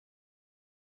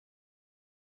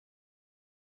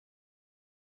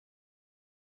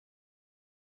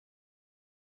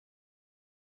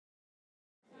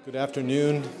Good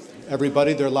afternoon,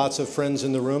 everybody. There are lots of friends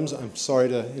in the rooms. I'm sorry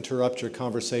to interrupt your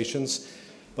conversations,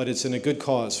 but it's in a good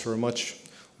cause for a much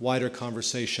wider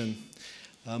conversation.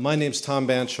 My name's Tom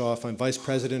Banchoff. I'm Vice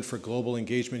President for Global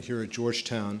Engagement here at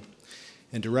Georgetown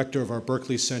and Director of our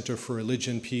Berkley Center for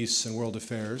Religion, Peace, and World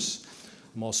Affairs.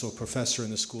 I'm also a professor in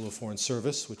the School of Foreign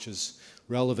Service, which is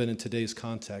relevant in today's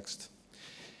context.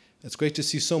 It's great to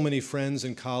see so many friends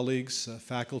and colleagues,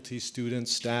 faculty,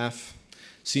 students, staff,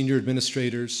 senior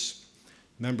administrators,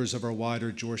 members of our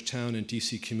wider Georgetown and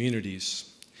DC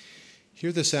communities,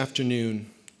 here this afternoon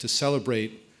to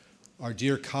celebrate our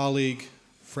dear colleague,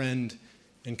 friend,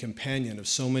 and companion of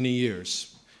so many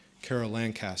years, Carol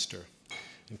Lancaster.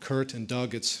 And Kurt and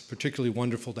Doug, it's particularly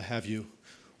wonderful to have you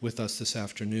with us this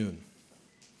afternoon.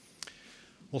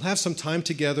 We'll have some time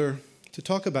together to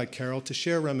talk about Carol, to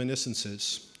share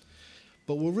reminiscences,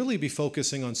 but we'll really be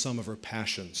focusing on some of her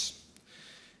passions.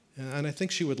 And I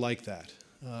think she would like that.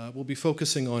 We'll be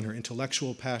focusing on her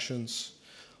intellectual passions,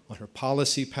 on her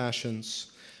policy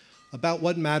passions, about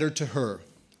what mattered to her,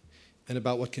 and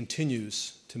about what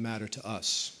continues to matter to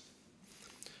us.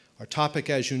 Our topic,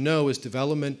 as you know, is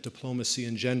development, diplomacy,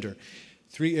 and gender.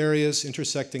 Three areas,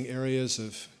 intersecting areas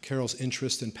of Carol's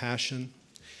interest and passion,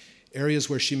 areas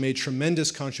where she made tremendous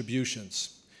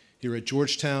contributions here at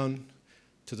Georgetown,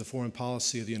 to the foreign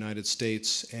policy of the United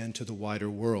States, and to the wider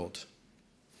world.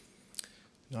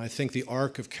 Now, I think the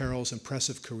arc of Carol's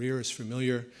impressive career is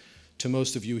familiar to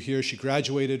most of you here. She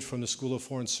graduated from the School of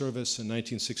Foreign Service in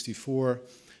 1964,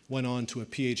 went on to a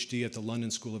PhD at the London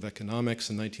School of Economics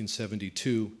in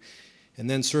 1972, and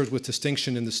then served with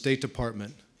distinction in the State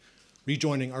Department,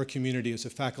 rejoining our community as a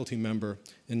faculty member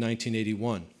in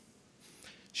 1981.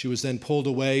 She was then pulled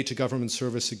away to government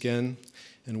service again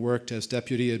and worked as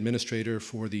Deputy Administrator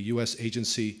for the U.S.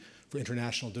 Agency for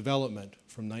International Development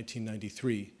from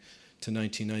 1993 to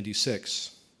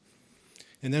 1996.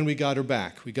 And then we got her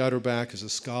back. We got her back as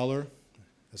a scholar,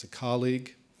 as a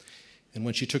colleague, and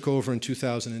when she took over in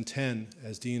 2010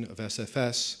 as Dean of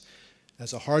SFS,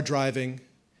 as a hard-driving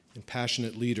and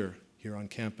passionate leader here on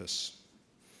campus.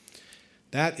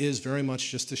 That is very much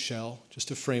just a shell,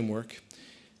 just a framework,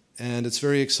 and it's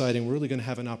very exciting. We're really going to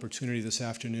have an opportunity this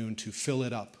afternoon to fill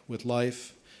it up with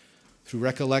life through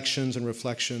recollections and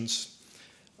reflections,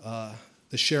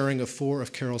 the sharing of four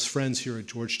of Carol's friends here at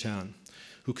Georgetown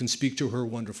who can speak to her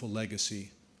wonderful legacy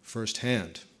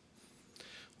firsthand.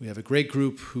 We have a great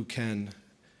group who can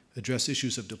address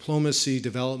issues of diplomacy,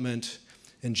 development,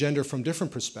 and gender from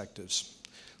different perspectives,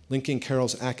 linking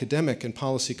Carol's academic and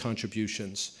policy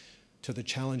contributions to the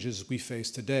challenges we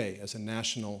face today as a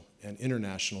national and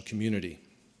international community.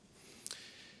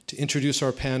 To introduce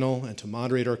our panel and to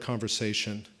moderate our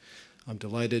conversation, I'm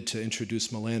delighted to introduce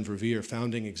Melanne Verveer,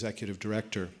 Founding Executive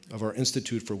Director of our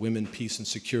Institute for Women, Peace, and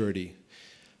Security,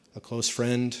 a close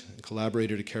friend and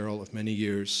collaborator to Carol of many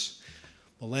years.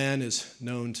 Melanne is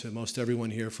known to most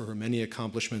everyone here for her many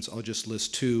accomplishments. I'll just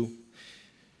list two.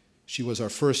 She was our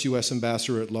first U.S.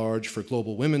 Ambassador at Large for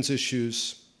Global Women's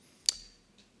Issues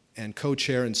and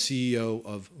co-chair and CEO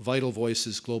of Vital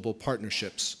Voices Global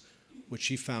Partnerships, which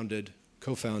she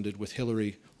co-founded with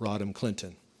Hillary Rodham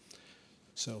Clinton.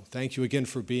 So thank you again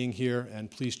for being here,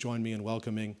 and please join me in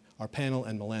welcoming our panel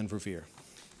and Melanne Verveer.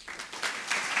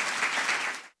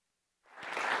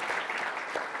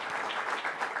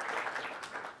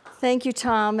 Thank you,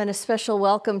 Tom, and a special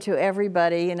welcome to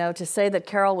everybody. You know, to say that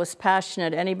Carol was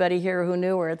passionate, anybody here who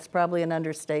knew her, it's probably an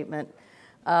understatement.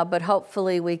 But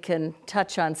hopefully we can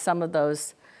touch on some of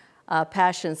those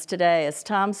passions today. As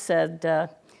Tom said,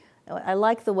 I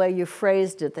like the way you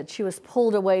phrased it, that she was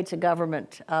pulled away to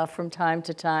government from time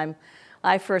to time.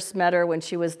 I first met her when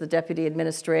she was the Deputy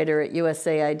Administrator at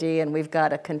USAID, and we've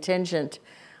got a contingent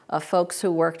of folks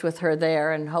who worked with her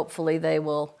there, and hopefully they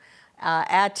will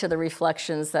add to the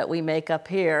reflections that we make up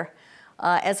here,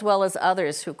 as well as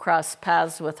others who cross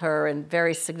paths with her in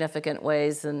very significant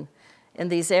ways in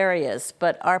these areas.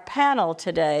 But our panel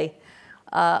today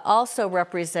also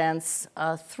represents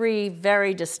three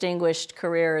very distinguished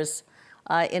careers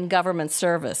in government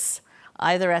service,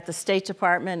 either at the State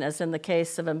Department, as in the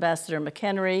case of Ambassador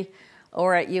McHenry,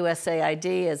 or at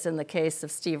USAID, as in the case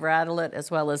of Steve Radelet,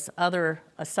 as well as other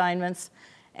assignments,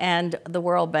 and the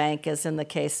World Bank, as in the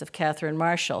case of Katherine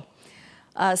Marshall.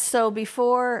 So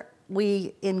before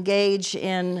we engage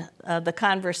in the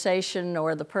conversation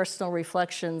or the personal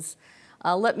reflections,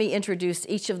 let me introduce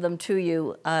each of them to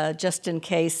you, just in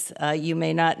case you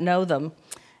may not know them.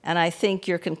 And I think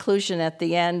your conclusion at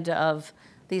the end of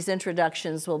these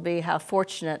introductions will be how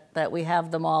fortunate that we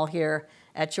have them all here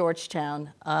at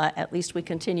Georgetown. At least we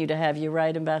continue to have you,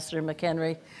 right, Ambassador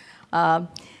McHenry?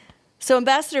 So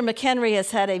Ambassador McHenry has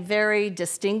had a very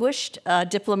distinguished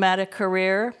diplomatic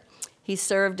career. He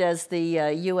served as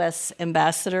the U.S.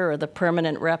 ambassador, or the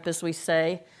permanent rep, as we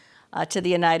say, to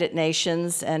the United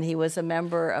Nations, and he was a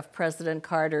member of President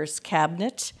Carter's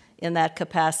cabinet in that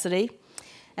capacity.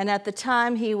 And at the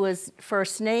time he was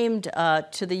first named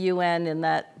to the UN in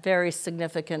that very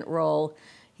significant role,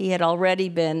 he had already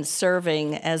been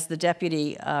serving as the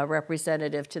deputy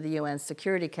representative to the UN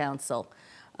Security Council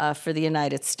for the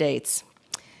United States.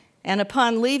 And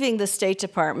upon leaving the State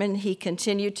Department, he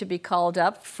continued to be called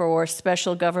up for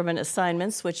special government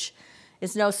assignments, which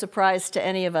is no surprise to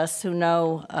any of us who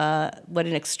know what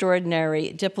an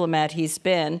extraordinary diplomat he's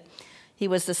been. He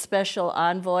was the special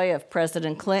envoy of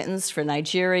President Clinton's for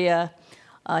Nigeria.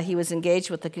 He was engaged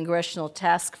with the Congressional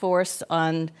Task Force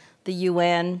on the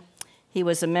UN. He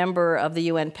was a member of the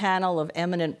UN panel of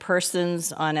eminent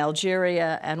persons on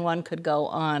Algeria, and one could go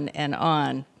on and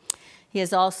on. He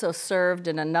has also served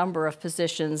in a number of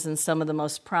positions in some of the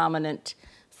most prominent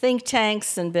think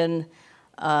tanks and been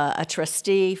a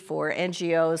trustee for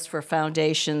NGOs, for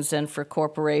foundations, and for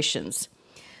corporations.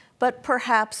 But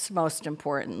perhaps most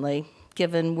importantly,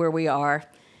 given where we are,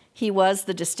 he was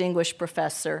the distinguished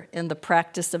professor in the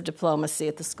practice of diplomacy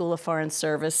at the School of Foreign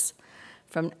Service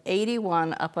from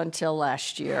 '81 up until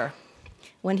last year,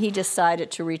 when he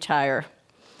decided to retire.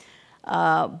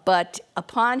 But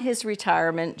upon his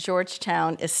retirement,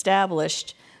 Georgetown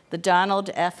established the Donald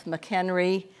F.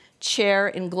 McHenry Chair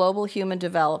in Global Human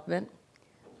Development,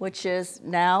 which is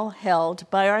now held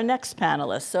by our next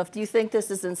panelist. So if you think this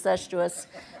is incestuous,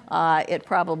 it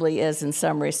probably is in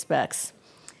some respects.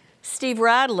 Steve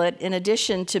Radelet, in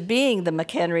addition to being the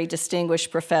McHenry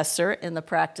Distinguished Professor in the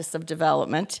Practice of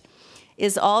Development,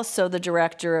 is also the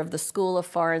director of the School of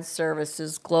Foreign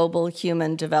Services Global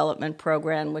Human Development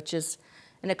Program, which is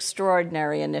an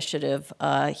extraordinary initiative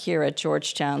here at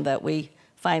Georgetown that we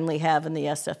finally have in the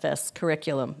SFS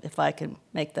curriculum, if I can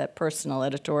make that personal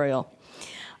editorial.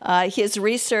 His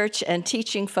research and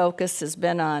teaching focus has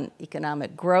been on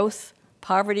economic growth,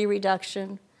 poverty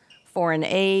reduction, foreign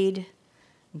aid,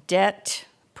 debt,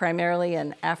 primarily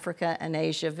in Africa and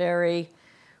Asia, very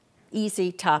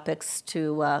easy topics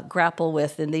to grapple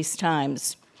with in these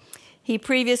times. He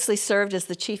previously served as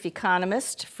the chief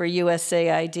economist for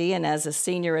USAID and as a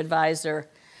senior advisor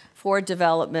for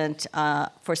development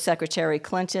for Secretary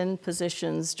Clinton,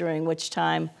 positions during which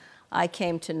time I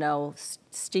came to know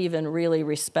Steven, really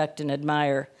respect and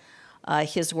admire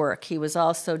his work. He was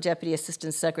also Deputy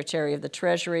Assistant Secretary of the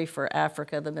Treasury for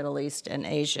Africa, the Middle East, and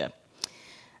Asia.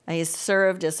 He's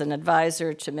served as an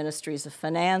advisor to ministries of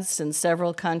finance in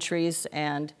several countries,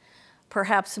 and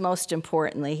perhaps most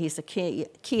importantly, he's a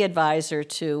key advisor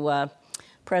to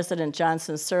President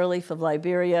Johnson Sirleaf of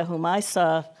Liberia, whom I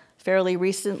saw fairly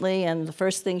recently, and the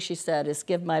first thing she said is,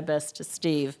 "Give my best to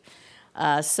Steve."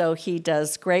 So he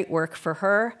does great work for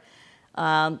her.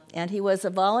 And he was a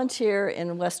volunteer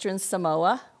in Western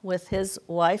Samoa with his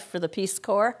wife for the Peace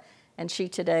Corps, and she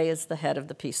today is the head of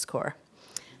the Peace Corps.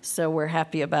 So we're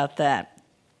happy about that.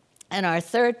 And our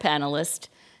third panelist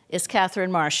is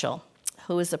Katherine Marshall,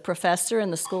 who is a professor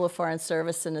in the School of Foreign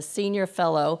Service and a senior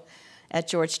fellow at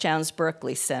Georgetown's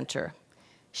Berkley Center.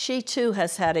 She, too,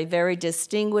 has had a very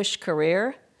distinguished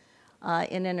career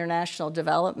in international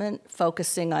development,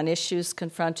 focusing on issues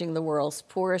confronting the world's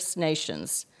poorest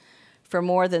nations. For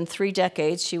more than 3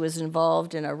 decades, she was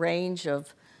involved in a range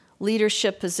of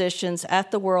leadership positions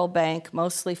at the World Bank,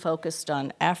 mostly focused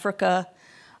on Africa,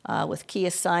 with key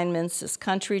assignments as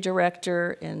country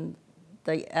director in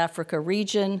the Africa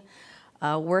region,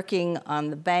 working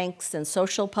on the banks and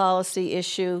social policy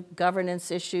issue, governance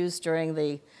issues during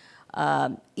the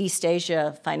East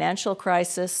Asia financial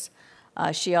crisis.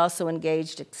 She also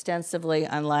engaged extensively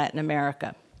on Latin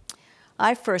America.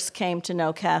 I first came to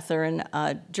know Katherine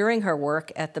during her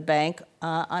work at the bank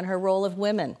on her role of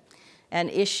women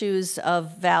and issues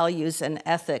of values and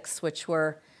ethics, which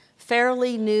were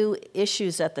fairly new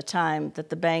issues at the time that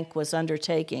the bank was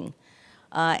undertaking.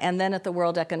 And then at the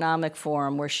World Economic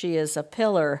Forum, where she is a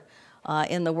pillar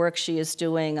in the work she is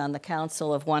doing on the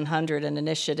Council of 100, an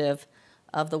initiative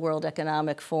of the World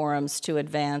Economic Forums to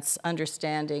advance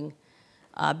understanding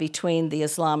between the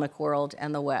Islamic world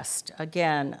and the West.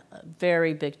 Again, a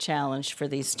very big challenge for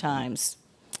these times.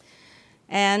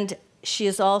 And she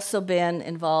has also been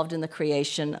involved in the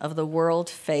creation of the World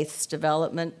Faiths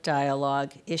Development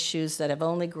Dialogue, issues that have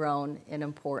only grown in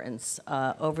importance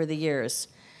over the years.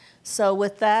 So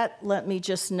with that, let me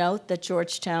just note that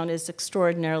Georgetown is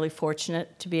extraordinarily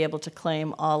fortunate to be able to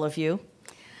claim all of you.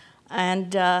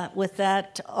 And with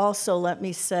that, also let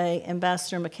me say,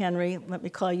 Ambassador McHenry, let me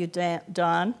call you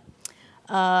Don.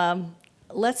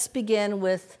 let's begin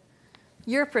with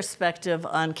your perspective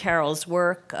on Carol's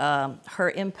work,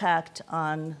 her impact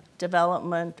on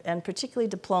development, and particularly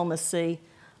diplomacy,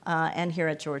 and here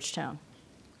at Georgetown.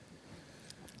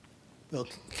 Well,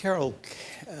 Carol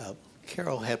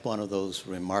had one of those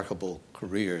remarkable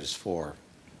careers for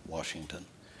Washington.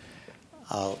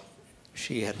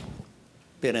 She had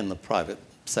been in the private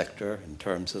sector in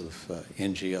terms of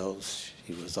NGOs.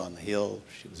 She was on the Hill.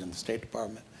 She was in the State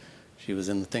Department. She was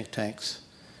in the think tanks.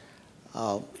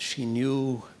 She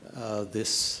knew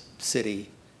this city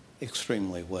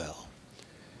extremely well.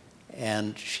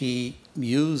 And she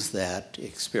used that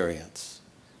experience,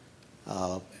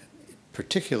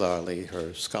 particularly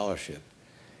her scholarship,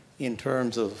 in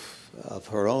terms of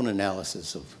her own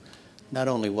analysis of not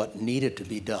only what needed to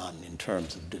be done in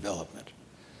terms of development,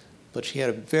 but she had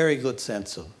a very good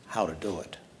sense of how to do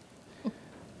it.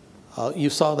 You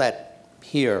saw that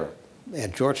here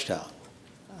at Georgetown.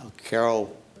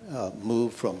 Carol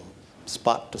moved from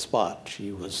spot to spot.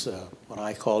 She was, when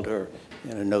I called her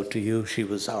in a note to you, she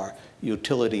was our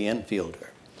utility infielder.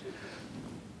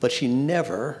 But she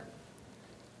never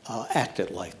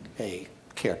acted like a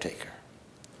caretaker.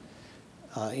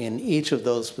 In each of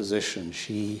those positions,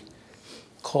 she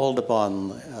called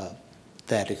upon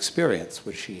that experience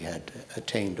which she had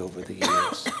attained over the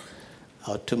years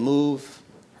to move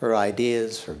her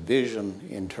ideas, her vision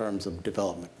in terms of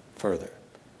development further,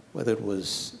 whether it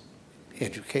was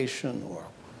education or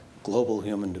global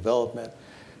human development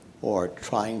or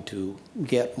trying to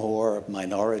get more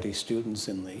minority students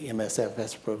in the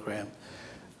MSFS program.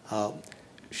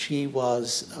 She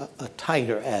was a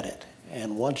tiger at it.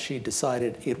 And once she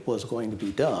decided it was going to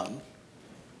be done,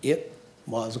 it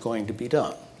was going to be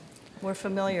done. We're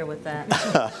familiar with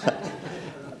that.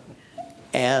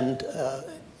 And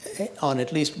on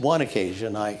at least one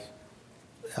occasion,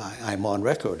 I'm on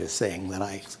record as saying that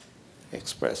I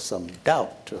expressed some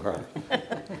doubt to her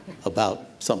about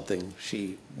something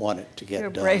she wanted to get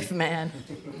done. You're a brave man.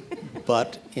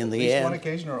 But in the At least end, one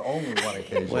occasion or only one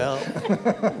occasion? well,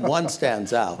 one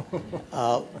stands out.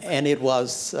 And it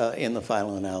was, in the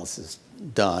final analysis,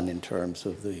 done in terms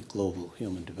of the Global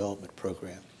Human Development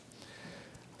Program.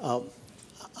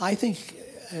 I think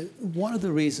one of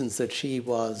the reasons that she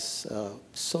was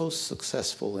so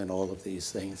successful in all of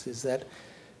these things is that,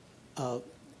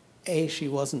 A, she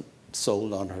wasn't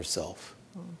sold on herself,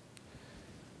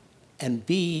 and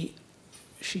B,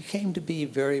 she came to be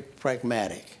very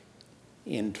pragmatic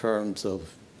in terms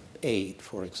of aid,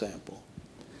 for example.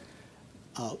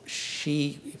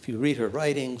 If you read her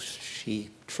writings, she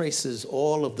traces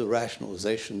all of the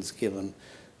rationalizations given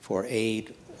for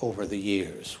aid over the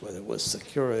years, whether it was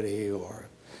security or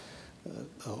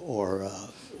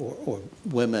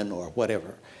women or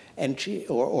whatever, and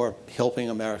or helping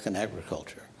American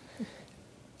agriculture.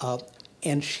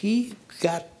 And she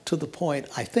got to the point,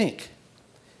 I think,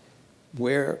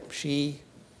 where she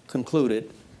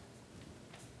concluded,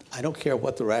 I don't care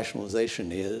what the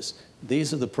rationalization is,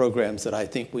 these are the programs that I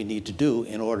think we need to do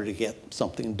in order to get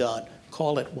something done.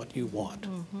 Call it what you want.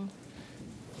 Mm-hmm.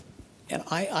 And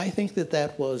I think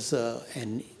that was a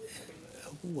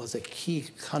key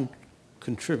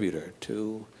contributor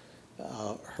to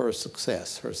her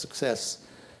success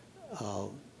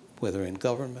whether in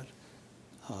government,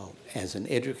 as an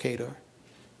educator,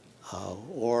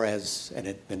 or as an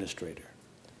administrator.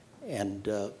 And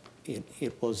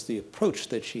it was the approach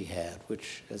that she had,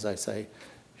 which, as I say,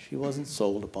 she wasn't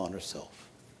sold upon herself.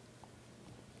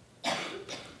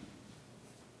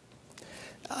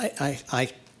 I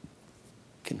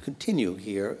can continue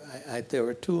here. There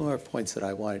were two more points that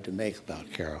I wanted to make about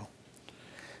Carol.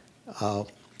 Or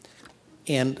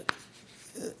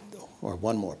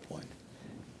one more point.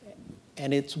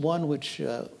 And it's one which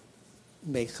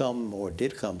may come or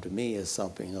did come to me as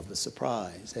something of a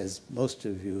surprise. As most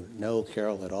of you know,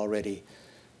 Carol had already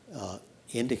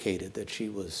indicated that she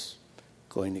was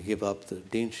going to give up the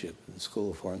deanship in the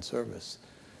School of Foreign Service.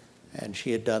 And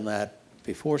she had done that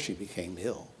before she became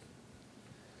ill.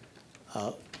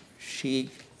 She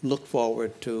looked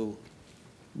forward to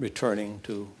returning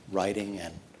to writing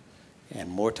and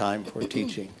more time for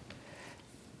teaching.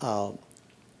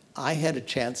 I had a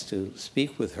chance to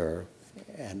speak with her,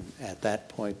 and at that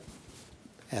point,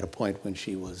 at a point when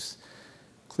she was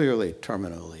clearly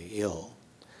terminally ill.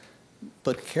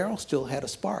 But Carol still had a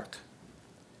spark.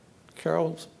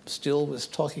 Carol still was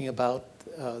talking about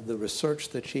the research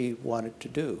that she wanted to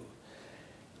do.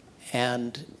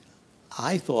 And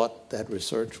I thought that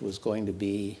research was going to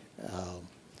be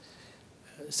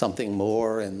something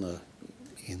more in the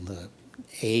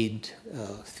aid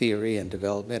theory and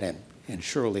development, and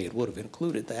surely it would have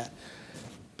included that.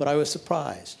 But I was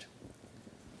surprised.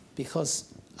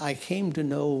 because I came to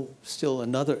know still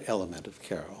another element of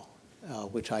Carol,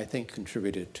 which I think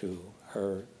contributed to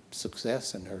her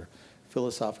success and her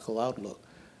philosophical outlook.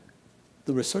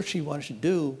 The research she wanted to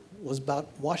do was about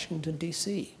Washington,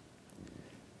 D.C.,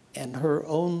 and her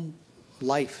own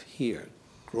life here,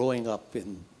 growing up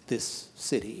in this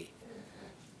city.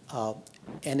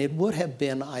 And it would have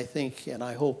been, I think, and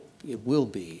I hope it will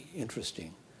be,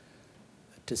 interesting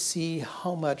to see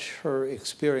how much her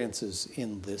experiences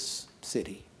in this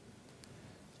city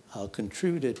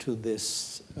contributed to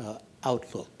this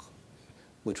outlook,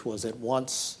 which was at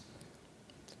once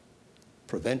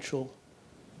provincial,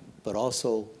 but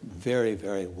also very,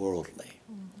 very worldly,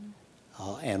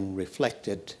 and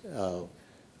reflected,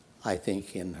 I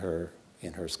think, in her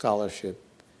scholarship,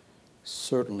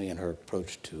 certainly in her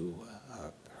approach to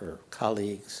her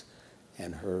colleagues,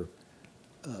 and her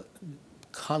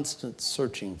constant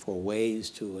searching for ways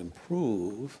to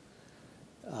improve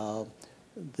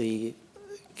the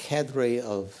cadre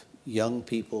of young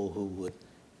people who would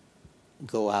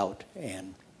go out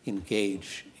and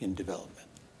engage in development.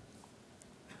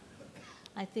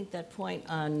 I think that point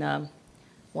on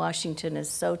Washington is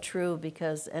so true,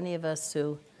 because any of us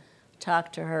who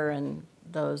talked to her in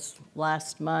those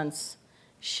last months,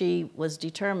 she was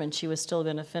determined she was still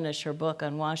going to finish her book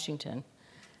on Washington.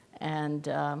 And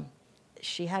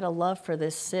she had a love for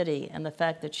this city, and the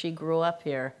fact that she grew up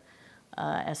here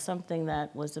as something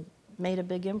that made a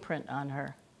big imprint on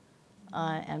her,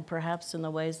 and perhaps in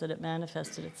the ways that it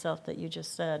manifested itself that you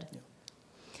just said. Yeah.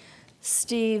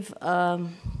 Steve,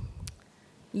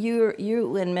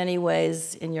 you in many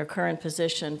ways in your current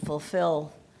position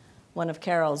fulfill one of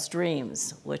Carol's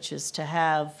dreams, which is to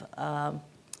have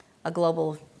a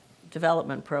global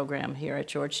development program here at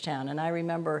Georgetown. And I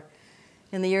remember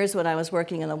in the years when I was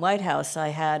working in the White House, I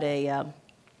had an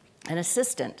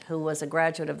assistant who was a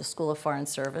graduate of the School of Foreign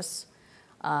Service.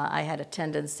 I had a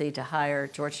tendency to hire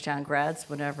Georgetown grads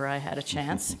whenever I had a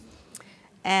chance.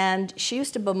 And she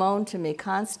used to bemoan to me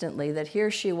constantly that here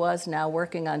she was now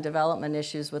working on development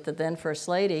issues with the then First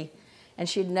Lady, and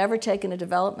she'd never taken a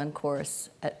development course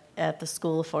at the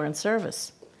School of Foreign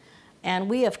Service. And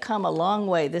we have come a long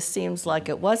way. This seems like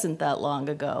it wasn't that long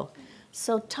ago.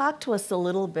 So talk to us a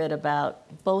little bit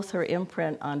about both her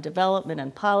imprint on development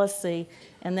and policy,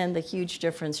 and then the huge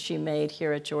difference she made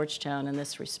here at Georgetown in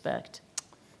this respect.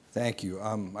 Thank you.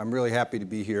 I'm really happy to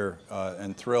be here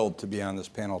and thrilled to be on this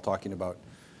panel talking about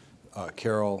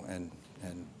Carol, and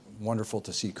wonderful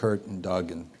to see Kurt and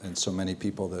Doug and so many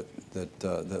people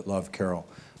that love Carol.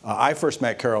 I first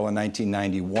met Carol in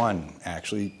 1991,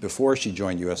 actually, before she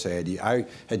joined USAID. I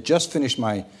had just finished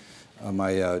my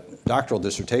doctoral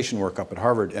dissertation work up at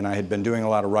Harvard, and I had been doing a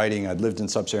lot of writing. I'd lived in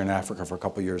sub-Saharan Africa for a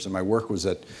couple of years, and my work was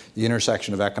at the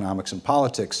intersection of economics and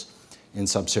politics in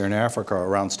sub-Saharan Africa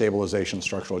around stabilization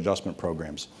structural adjustment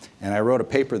programs. And I wrote a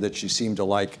paper that she seemed to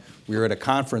like. We were at a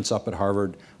conference up at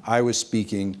Harvard. I was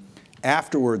speaking.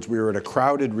 Afterwards, we were at a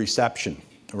crowded reception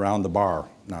around the bar,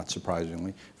 not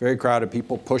surprisingly. Very crowded,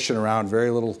 people pushing around, very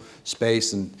little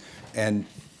space. And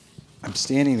I'm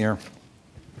standing there,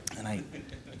 and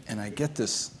I get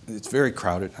this, it's very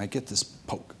crowded, I get this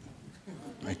poke.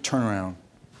 I turn around.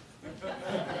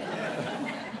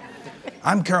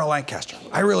 I'm Carol Lancaster.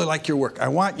 I really like your work. I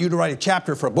want you to write a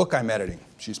chapter for a book I'm editing.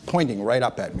 She's pointing right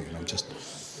up at me, and I'm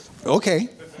just, okay.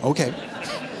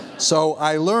 So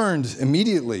I learned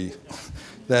immediately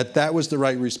that that was the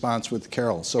right response with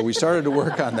Carol. So we started to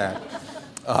work on that.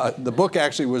 The book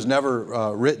actually was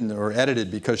never written or edited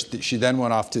because she then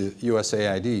went off to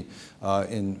USAID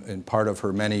in part of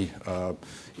her many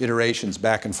iterations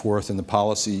back and forth in the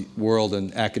policy world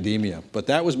and academia. But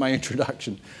that was my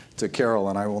introduction to Carol,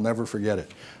 and I will never forget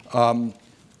it.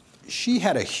 She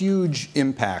had a huge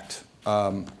impact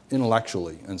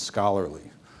intellectually and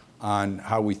scholarly on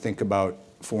how we think about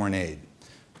foreign aid,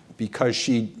 because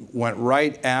she went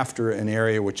right after an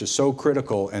area which is so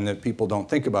critical and that people don't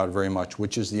think about very much,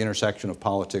 which is the intersection of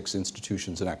politics,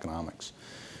 institutions, and economics.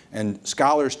 And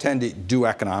scholars tend to do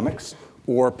economics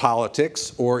or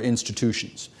politics or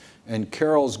institutions. And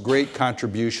Carol's great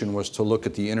contribution was to look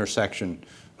at the intersection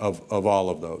of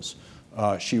all of those.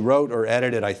 She wrote or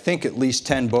edited, I think, at least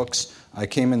 10 books. I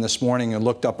came in this morning and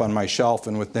looked up on my shelf,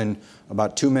 and within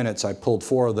about 2 minutes, I pulled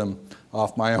 4 of them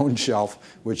off my own shelf,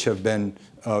 which have been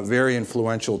very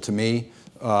influential to me,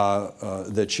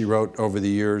 that she wrote over the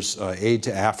years. Aid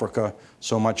to Africa,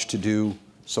 So Much to Do,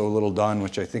 So Little Done,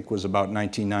 which I think was about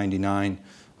 1999.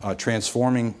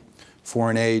 Transforming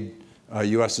Foreign Aid,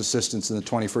 U.S. Assistance in the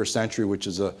 21st Century, which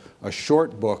is a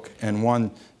short book and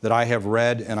one that I have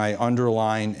read and I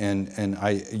underline, and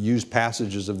I use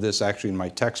passages of this actually in my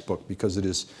textbook because it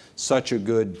is such a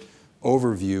good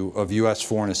overview of U.S.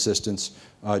 foreign assistance.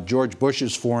 George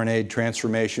Bush's Foreign Aid,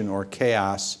 Transformation or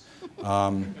Chaos,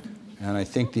 and I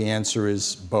think the answer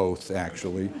is both,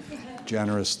 actually,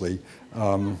 generously.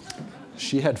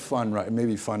 She had fun,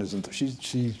 maybe fun isn't,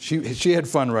 she had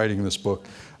fun writing this book.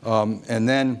 And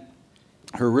then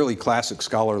her really classic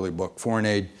scholarly book, Foreign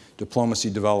Aid, Diplomacy,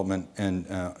 Development, and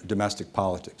Domestic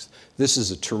Politics. This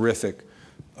is a terrific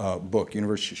book,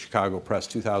 University of Chicago Press,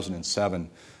 2007,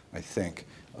 I think.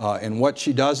 And what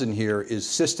she does in here is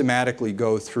systematically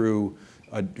go through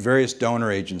various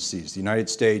donor agencies, the United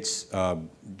States,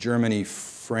 Germany,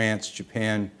 France,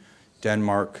 Japan,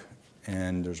 Denmark,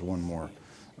 and there's one more,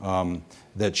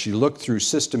 that she looked through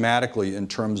systematically in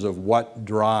terms of what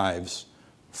drives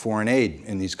foreign aid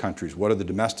in these countries. What are the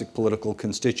domestic political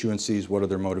constituencies? What are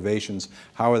their motivations?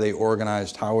 How are they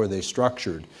organized? How are they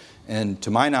structured? And to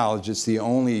my knowledge, it's the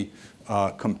only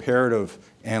comparative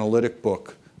analytic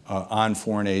book on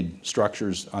foreign aid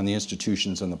structures, on the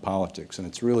institutions and the politics. And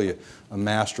it's really a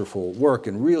masterful work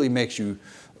and really makes you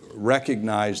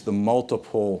recognize the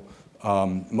multiple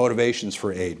motivations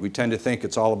for aid. We tend to think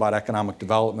it's all about economic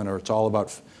development, or it's all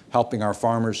about helping our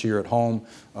farmers here at home,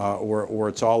 or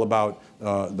it's all about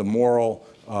the moral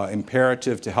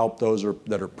imperative to help those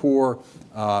that are poor.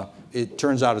 It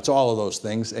turns out it's all of those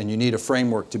things, and you need a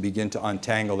framework to begin to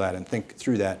untangle that and think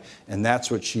through that. And that's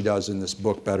what she does in this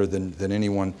book better than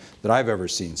anyone that I've ever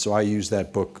seen. So I use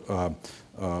that book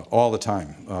all the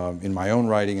time in my own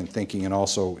writing and thinking, and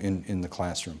also in the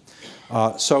classroom.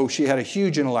 So she had a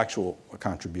huge intellectual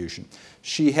contribution.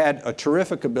 She had a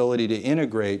terrific ability to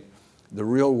integrate the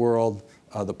real world,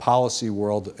 the policy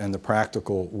world, and the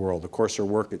practical world. Of course, her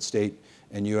work at State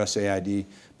and USAID.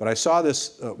 But I saw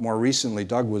this more recently.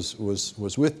 Doug was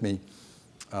with me.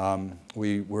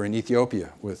 We were in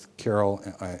Ethiopia with Carol,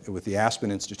 with the Aspen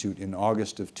Institute in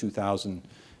August of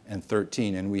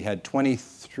 2013, and we had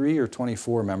 23 or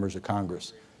 24 members of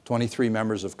Congress, 23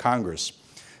 members of Congress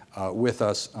with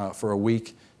us for a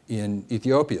week in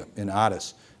Ethiopia, in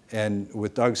Addis. And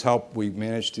with Doug's help, we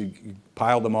managed to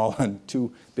pile them all on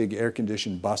 2 big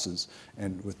air-conditioned buses,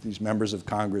 and with these members of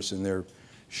Congress in their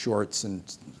shorts and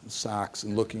socks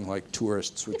and looking like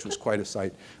tourists, which was quite a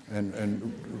sight,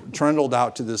 and trundled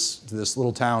out to this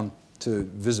little town to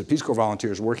visit Peace Corps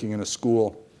volunteers working in a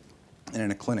school and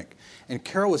in a clinic. And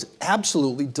Carol was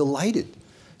absolutely delighted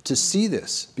to see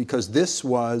this, because this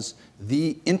was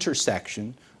the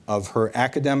intersection of her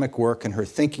academic work and her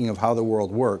thinking of how the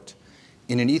world worked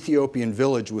in an Ethiopian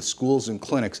village with schools and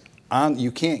clinics.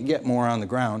 You can't get more on the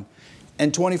ground.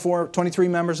 And 23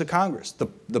 members of Congress,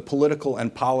 the political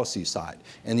and policy side.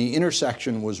 And the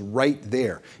intersection was right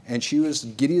there. And she was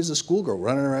giddy as a schoolgirl,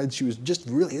 running around. She was just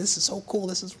really, this is so cool.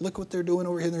 Look what they're doing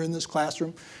over here. They're in this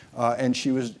classroom. And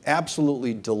she was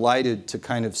absolutely delighted to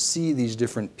kind of see these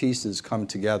different pieces come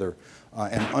together,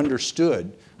 and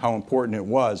understood how important it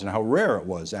was and how rare it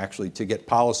was actually to get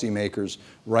policymakers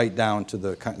right down to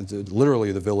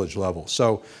literally the village level.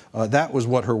 So that was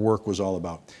what her work was all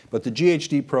about. But the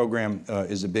GHD program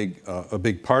is a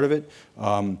big part of it,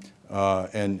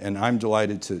 and I'm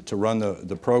delighted to run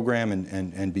the program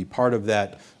and be part of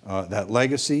that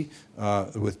legacy.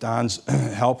 With Don's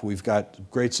help, we've got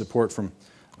great support from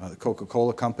the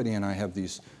Coca-Cola Company, and I have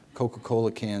these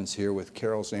Coca-Cola cans here with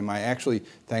Carol's name. I actually,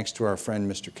 thanks to our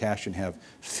friend Mr. Cashin, have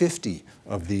 50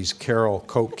 of these Carol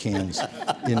Coke cans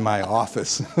in my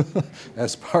office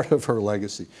as part of her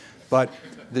legacy. But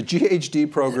the GHD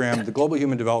program, the Global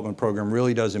Human Development Program,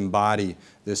 really does embody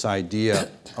this idea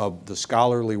of the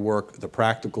scholarly work, the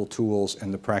practical tools,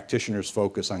 and the practitioner's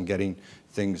focus on getting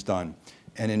things done.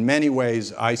 And in many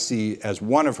ways, I see as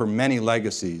one of her many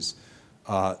legacies,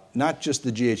 not just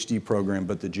the GHD program,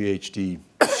 but the GHD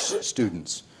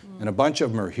students. And a bunch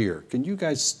of them are here. Can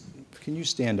you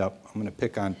stand up? I'm going to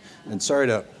pick on, and sorry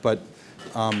to, but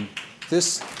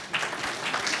this,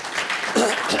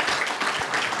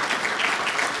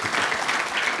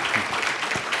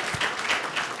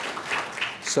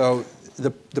 so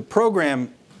the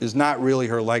program is not really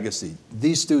her legacy.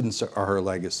 These students are her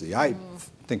legacy. I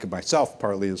think of myself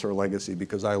partly as her legacy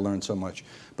because I learned so much.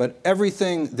 But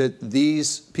everything that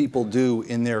these people do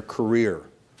in their career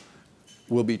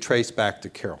will be traced back to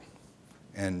Carol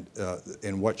and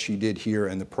what she did here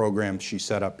and the programs she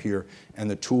set up here and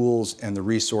the tools and the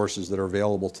resources that are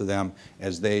available to them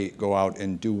as they go out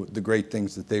and do the great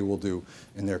things that they will do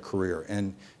in their career.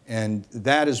 And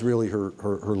that is really her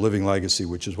living legacy,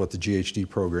 which is what the GHD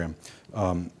program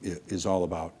is all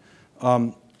about.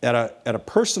 at a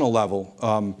personal level,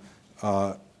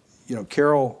 you know,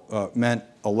 Carol meant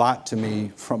a lot to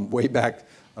me from way back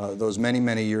those many,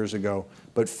 many years ago.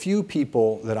 But few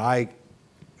people that I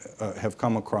have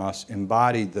come across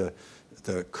embodied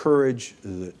the courage,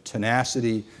 the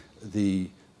tenacity, the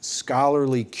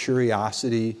scholarly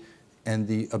curiosity, and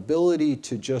the ability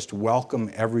to just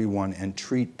welcome everyone and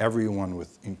treat everyone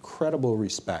with incredible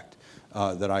respect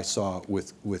that I saw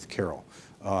with Carol.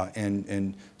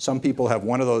 And some people have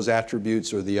one of those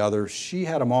attributes or the other. She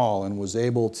had them all and was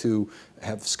able to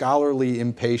have scholarly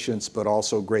impatience but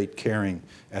also great caring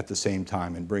at the same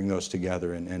time and bring those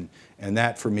together. And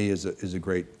that for me is a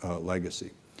great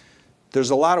legacy. There's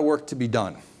a lot of work to be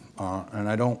done. And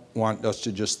I don't want us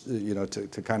to just, you know,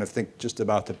 to kind of think just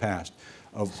about the past.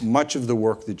 Of much of the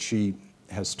work that she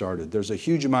has started. There's a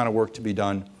huge amount of work to be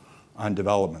done on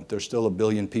development. There's still 1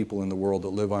 billion people in the world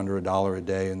that live under $1 a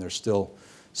day, and there's still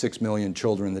 6 million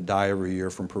children that die every year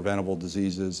from preventable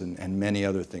diseases and many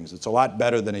other things. It's a lot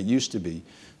better than it used to be,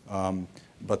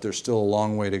 but there's still a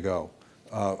long way to go.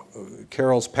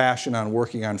 Carol's passion on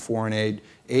working on foreign aid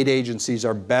agencies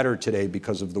are better today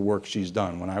because of the work she's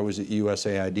done. When I was at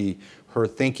USAID, her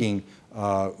thinking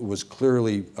was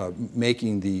clearly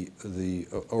making the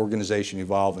organization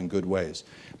evolve in good ways.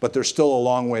 But there's still a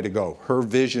long way to go. Her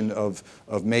vision of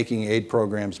making aid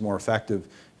programs more effective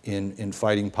in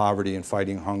fighting poverty and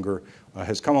fighting hunger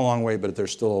has come a long way, but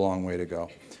there's still a long way to go.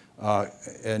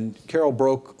 And Carol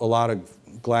broke a lot of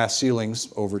glass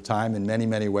ceilings over time in many,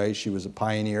 many ways. She was a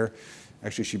pioneer.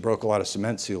 Actually, she broke a lot of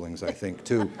cement ceilings, I think,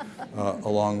 too,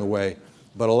 along the way.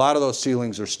 But a lot of those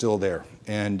ceilings are still there.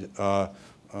 And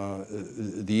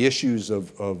the issues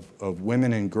of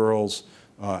women and girls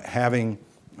having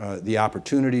the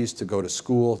opportunities to go to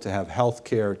school, to have health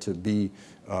care, to be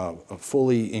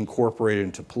fully incorporated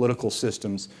into political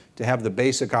systems, to have the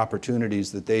basic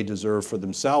opportunities that they deserve for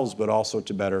themselves, but also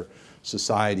to better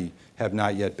society, have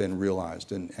not yet been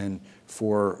realized. And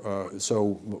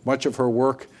so much of her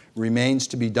work remains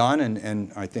to be done,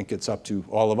 and I think it's up to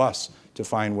all of us to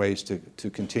find ways to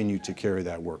continue to carry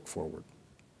that work forward.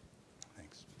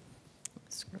 Thanks.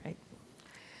 That's great.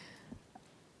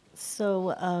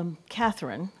 So,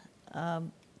 Katherine,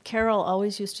 Carol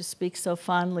always used to speak so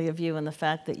fondly of you and the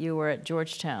fact that you were at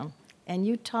Georgetown. And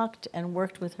you talked and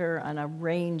worked with her on a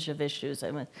range of issues.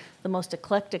 I mean, the most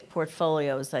eclectic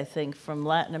portfolios, I think, from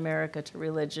Latin America to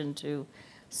religion to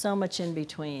so much in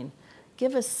between.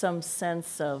 Give us some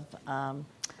sense of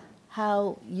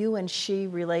how you and she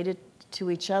related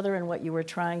to each other and what you were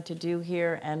trying to do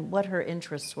here and what her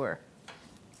interests were.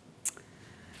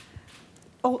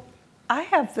 Oh, I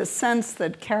have the sense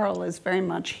that Carol is very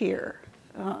much here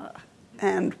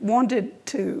and wanted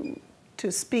to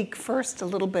speak first a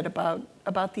little bit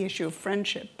about the issue of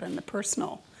friendship and the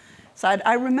personal side.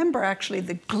 I remember actually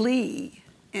the glee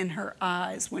in her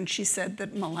eyes when she said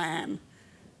that Melanne,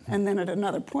 and then at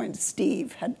another point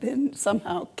Steve, had been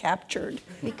somehow captured.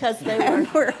 Because they were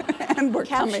captured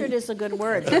coming. is a good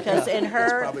word, because in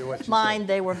her mind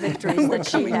they were victories that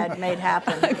she had made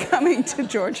happen. Coming to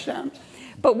Georgetown.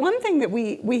 But one thing that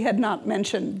we had not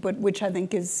mentioned, but which I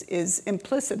think is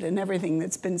implicit in everything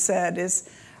that's been said, is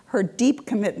her deep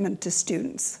commitment to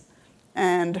students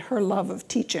and her love of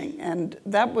teaching. And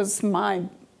that was my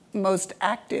most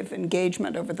active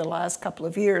engagement over the last couple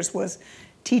of years, was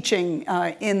teaching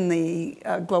in the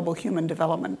Global Human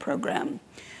Development Program.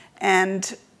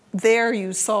 And there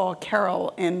you saw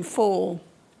Carol in full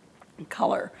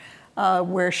color,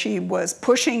 where she was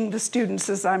pushing the students,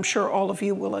 as I'm sure all of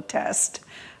you will attest.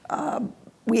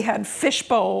 We had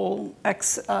fishbowl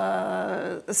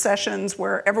sessions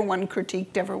where everyone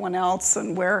critiqued everyone else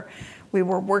and where we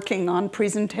were working on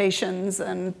presentations.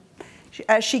 And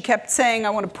as she kept saying, I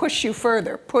want to push you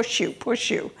further, push you,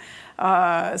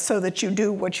 so that you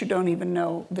do what you don't even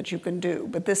know that you can do.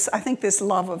 But I think this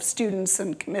love of students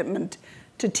and commitment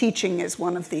to teaching is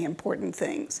one of the important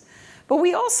things. But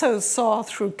we also saw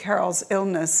through Carol's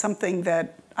illness something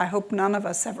that I hope none of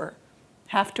us ever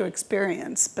have to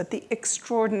experience, but the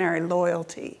extraordinary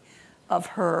loyalty of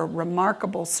her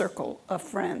remarkable circle of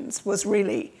friends was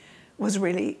really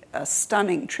a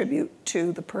stunning tribute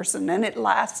to the person, and it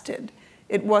lasted.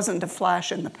 It wasn't a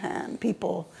flash in the pan.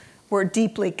 People were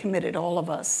deeply committed, all of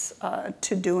us,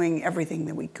 to doing everything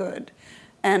that we could.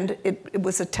 And it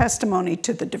was a testimony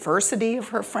to the diversity of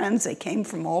her friends. They came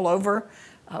from all over.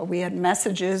 We had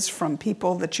messages from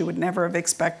people that you would never have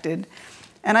expected.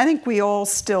 And I think we all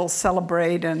still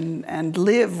celebrate and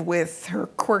live with her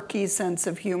quirky sense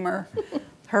of humor,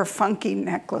 her funky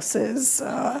necklaces,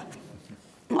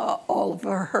 all of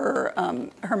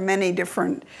her many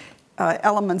different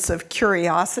elements of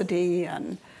curiosity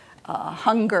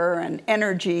hunger and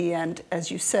energy, and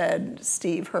as you said,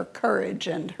 Steve, her courage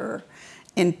and her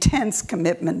intense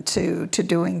commitment to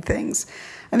doing things.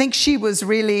 I think she was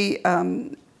really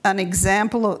an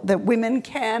example that women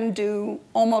can do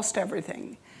almost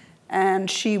everything, and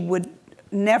she would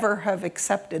never have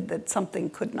accepted that something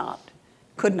could not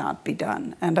be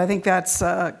done. And I think that's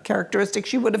a characteristic.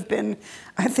 She would have been,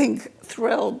 I think,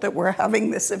 thrilled that we're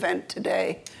having this event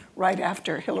today, right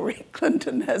after Hillary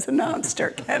Clinton has announced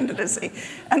her candidacy.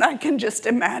 And I can just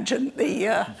imagine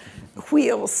the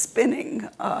wheels spinning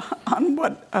on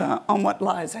what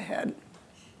lies ahead.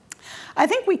 I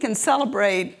think we can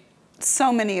celebrate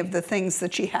so many of the things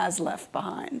that she has left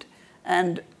behind.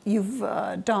 And you've,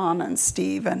 Don and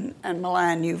Steve and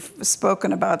Melanne, you've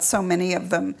spoken about so many of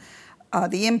them.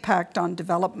 The impact on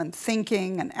development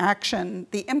thinking and action,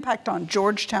 the impact on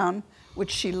Georgetown,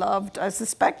 which she loved. I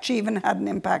suspect she even had an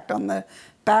impact on the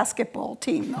basketball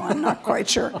team, though I'm not quite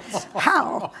sure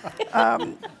how.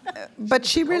 But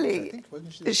she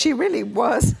really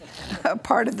was a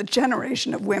part of the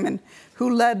generation of women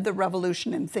who led the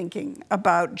revolution in thinking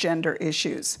about gender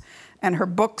issues. And her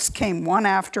books came one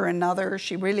after another.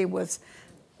 She really was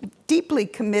deeply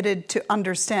committed to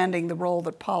understanding the role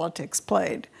that politics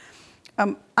played.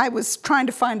 I was trying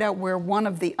to find out where one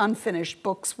of the unfinished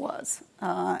books was.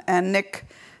 And Nick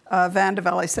Van de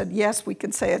Velde said, yes, we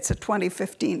can say it's a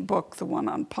 2015 book, the one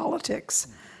on politics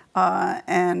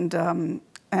and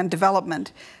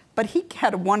development. But he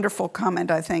had a wonderful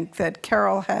comment, I think, that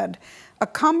Carol had a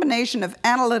combination of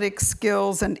analytic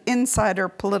skills and insider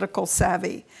political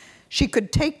savvy. She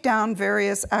could take down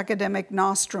various academic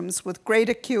nostrums with great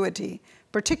acuity,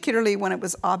 particularly when it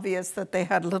was obvious that they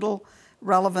had little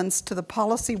relevance to the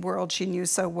policy world she knew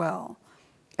so well.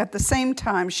 At the same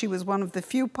time, she was one of the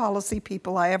few policy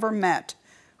people I ever met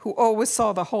who always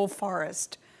saw the whole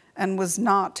forest and was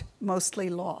not mostly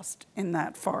lost in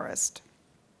that forest.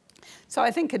 So I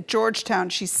think at Georgetown,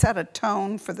 she set a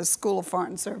tone for the School of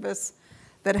Foreign Service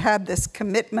that had this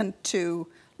commitment to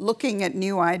looking at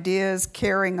new ideas,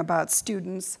 caring about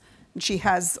students. And she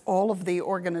has all of the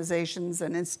organizations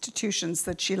and institutions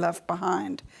that she left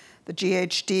behind. The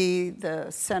GHD,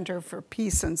 the Center for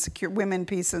Peace and Women,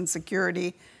 Peace and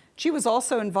Security. She was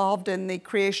also involved in the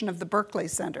creation of the Berkley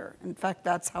Center. In fact,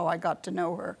 that's how I got to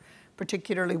know her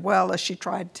particularly well, as she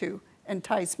tried to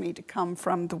entice me to come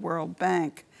from the World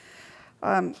Bank.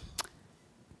 That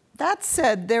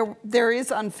said, there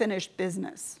is unfinished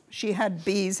business. She had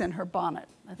bees in her bonnet.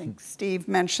 I think Steve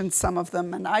mentioned some of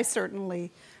them, and I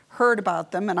certainly heard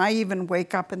about them, and I even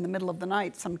wake up in the middle of the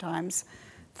night sometimes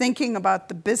thinking about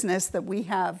the business that we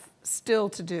have still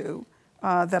to do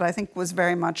that I think was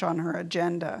very much on her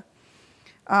agenda.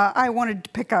 I wanted to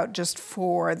pick out just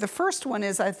four. The first one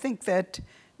is I think that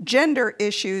gender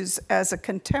issues as a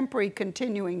contemporary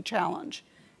continuing challenge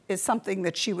is something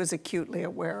that she was acutely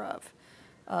aware of.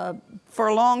 For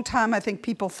a long time, I think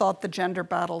people thought the gender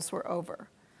battles were over,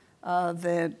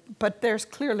 but there's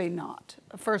clearly not.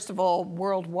 First of all,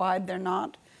 worldwide they're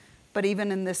not, but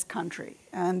even in this country.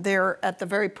 And they're at the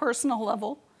very personal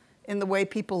level in the way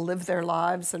people live their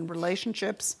lives and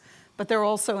relationships, but they're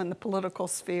also in the political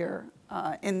sphere,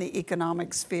 in the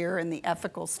economic sphere, in the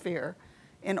ethical sphere,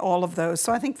 in all of those.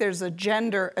 So I think there's a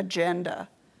gender agenda,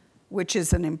 which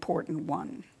is an important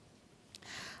one.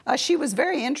 She was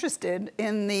very interested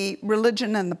in the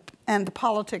religion and the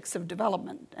politics of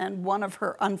development, and one of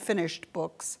her unfinished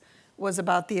books was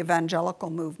about the evangelical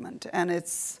movement and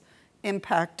its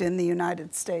impact in the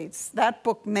United States. That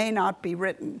book may not be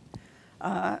written.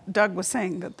 Doug was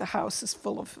saying that the house is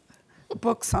full of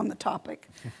books on the topic.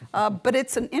 But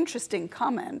it's an interesting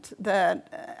comment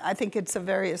that I think it's a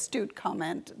very astute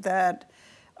comment that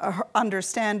her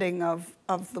understanding of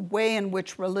the way in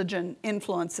which religion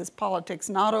influences politics,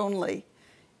 not only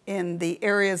in the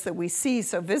areas that we see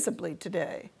so visibly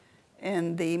today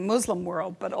in the Muslim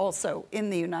world, but also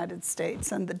in the United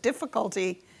States, and the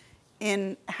difficulty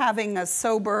in having a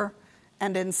sober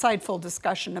and insightful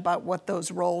discussion about what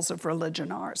those roles of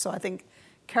religion are. So I think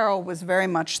Carol was very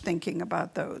much thinking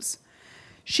about those.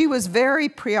 She was very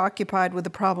preoccupied with the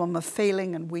problem of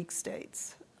failing and weak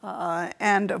states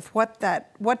and of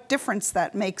what difference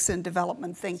that makes in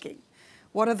development thinking.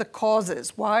 What are the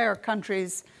causes? Why are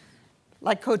countries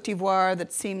like Cote d'Ivoire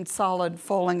that seemed solid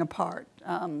falling apart?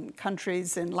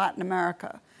 Countries in Latin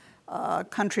America,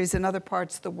 countries in other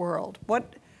parts of the world.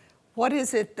 What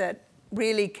is it that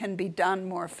really can be done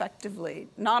more effectively,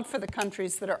 not for the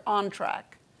countries that are on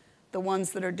track, the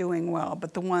ones that are doing well,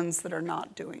 but the ones that are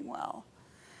not doing well?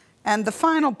 And the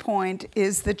final point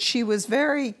is that she was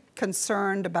very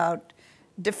concerned about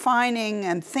defining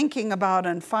and thinking about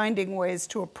and finding ways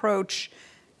to approach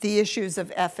the issues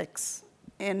of ethics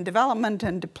in development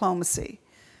and diplomacy.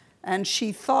 And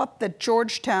she thought that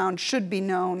Georgetown should be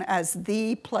known as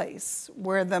the place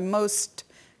where the most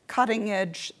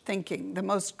cutting-edge thinking, the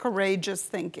most courageous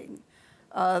thinking,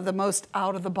 the most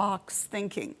out-of-the-box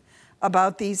thinking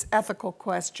about these ethical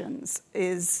questions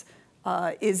is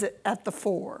at the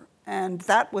fore. And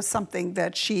that was something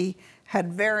that she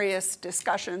had various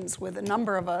discussions with a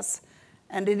number of us,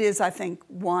 and it is, I think,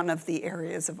 one of the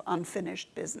areas of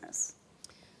unfinished business.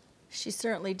 She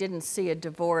certainly didn't see a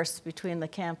divorce between the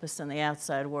campus and the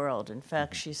outside world. In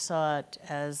fact, she saw it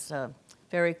as a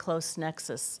very close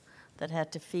nexus that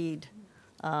had to feed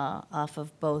off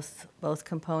of both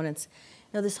components.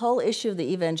 You know, this whole issue of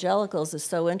the evangelicals is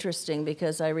so interesting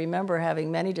because I remember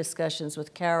having many discussions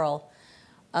with Carol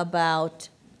about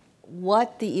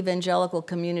what the evangelical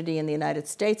community in the United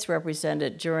States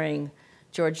represented during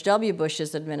George W.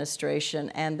 Bush's administration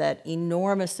and that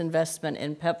enormous investment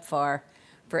in PEPFAR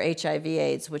for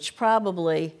HIV/AIDS, which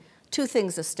probably two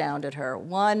things astounded her.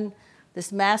 One,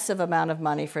 this massive amount of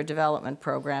money for a development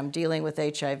program dealing with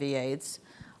HIV/AIDS,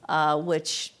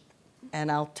 which,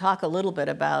 and I'll talk a little bit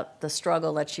about the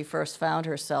struggle that she first found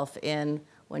herself in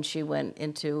when she went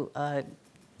into the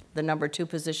 #2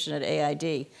 position at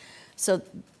AID. So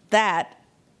that,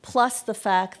 plus the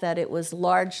fact that it was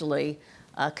largely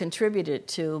contributed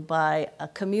to by a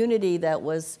community that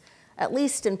was, at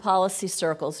least in policy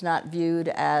circles, not viewed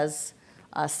as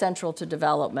central to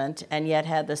development, and yet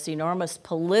had this enormous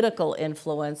political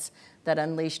influence that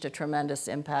unleashed a tremendous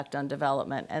impact on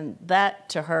development. And that,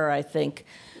 to her, I think,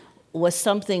 was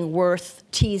something worth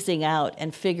teasing out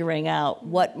and figuring out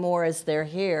what more is there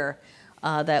here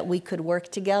that we could work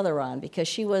together on, because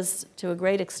she was, to a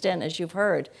great extent, as you've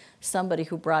heard, somebody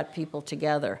who brought people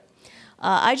together.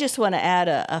 I just want to add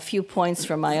a few points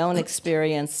from my own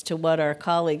experience to what our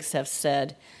colleagues have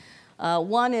said.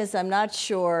 One is, I'm not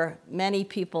sure many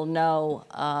people know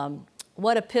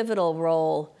what a pivotal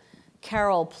role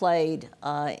Carol played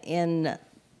in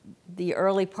the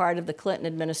early part of the Clinton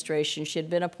administration. She had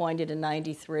been appointed in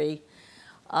 '93,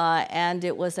 and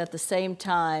it was at the same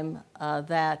time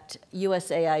that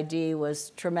USAID was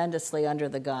tremendously under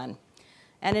the gun.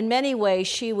 And in many ways,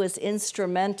 she was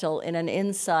instrumental in an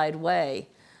inside way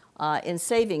in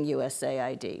saving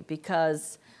USAID,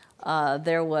 because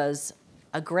there was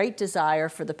a great desire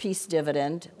for the peace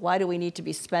dividend. Why do we need to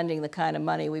be spending the kind of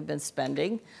money we've been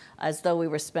spending, as though we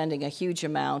were spending a huge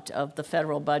amount of the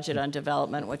federal budget on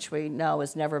development, which we know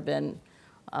has never been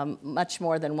much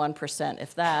more than 1%,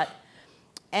 if that.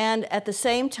 And at the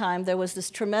same time, there was this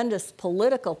tremendous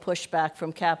political pushback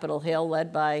from Capitol Hill,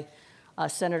 led by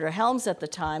Senator Helms at the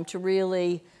time, to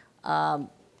really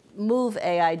move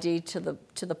AID to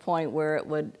the point where it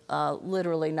would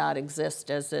literally not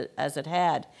exist as it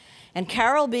had. And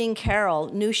Carol, being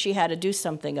Carol, knew she had to do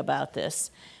something about this.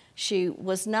 She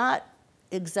was not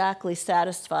exactly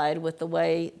satisfied with the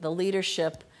way the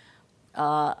leadership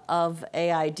of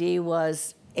AID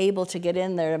was able to get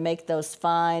in there to make those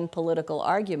fine political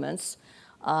arguments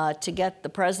to get the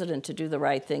president to do the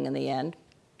right thing in the end.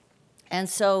 And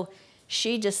so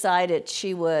she decided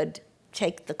she would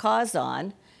take the cause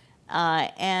on,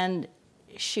 and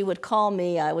she would call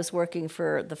me. I was working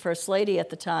for the First Lady at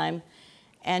the time,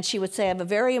 and she would say, I have a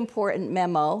very important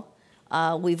memo.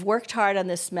 We've worked hard on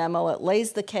this memo. It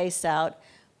lays the case out,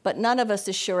 but none of us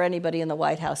is sure anybody in the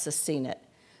White House has seen it.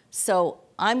 So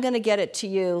I'm going to get it to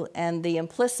you, and the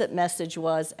implicit message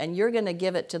was, and you're going to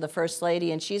give it to the First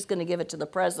Lady, and she's going to give it to the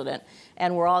President,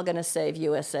 and we're all going to save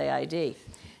USAID.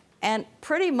 And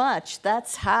pretty much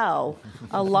that's how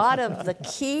a lot of the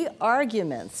key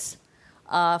arguments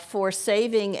for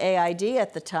saving AID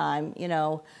at the time, you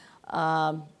know,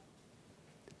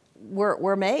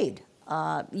 were made.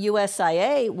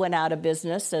 USIA went out of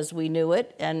business as we knew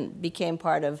it and became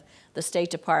part of the State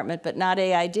Department, but not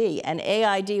AID. And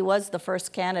AID was the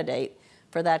first candidate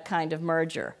for that kind of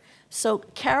merger. So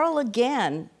Carol,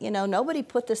 again, you know, nobody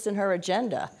put this in her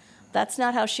agenda. That's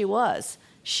not how she was.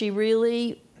 She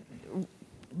really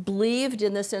believed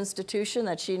in this institution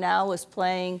that she now was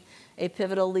playing a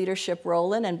pivotal leadership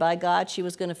role in, and by God, she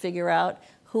was going to figure out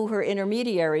who her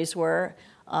intermediaries were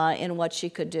in what she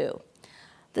could do.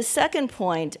 The second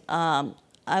point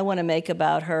I want to make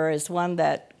about her is one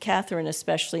that Katherine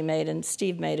especially made, and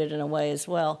Steve made it in a way as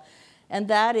well, and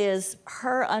that is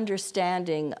her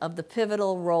understanding of the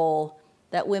pivotal role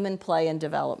that women play in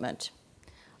development,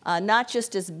 not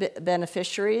just as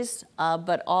beneficiaries,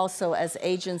 but also as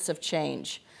agents of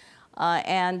change.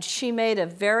 And she made a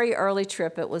very early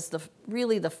trip. It was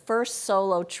really the first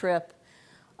solo trip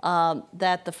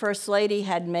that the First Lady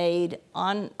had made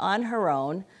on her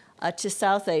own. to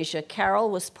South Asia. Carol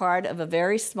was part of a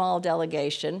very small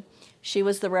delegation. She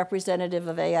was the representative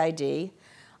of AID.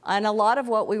 And a lot of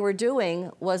what we were doing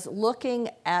was looking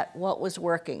at what was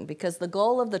working, because the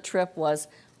goal of the trip was,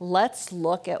 let's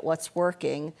look at what's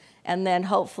working, and then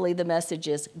hopefully the message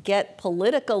is get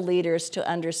political leaders to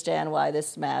understand why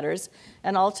this matters,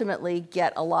 and ultimately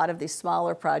get a lot of these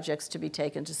smaller projects to be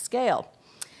taken to scale.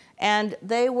 And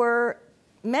they were,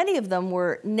 many of them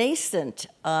were nascent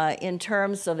in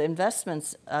terms of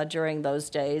investments during those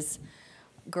days.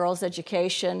 Girls'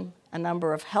 education, a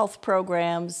number of health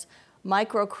programs,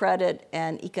 microcredit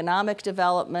and economic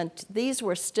development. These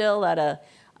were still at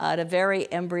a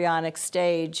very embryonic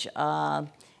stage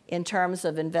in terms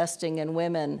of investing in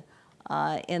women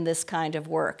in this kind of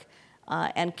work.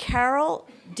 And Carol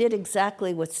did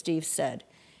exactly what Steve said.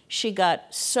 She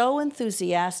got so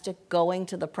enthusiastic going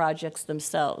to the projects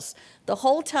themselves. The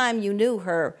whole time you knew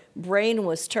her brain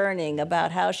was turning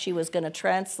about how she was going to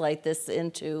translate this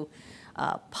into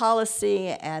policy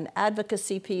and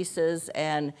advocacy pieces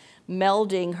and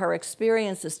melding her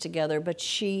experiences together, but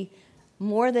she,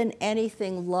 more than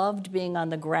anything, loved being on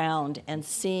the ground and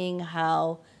seeing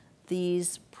how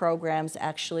these programs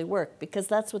actually work, because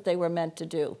that's what they were meant to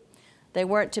do. They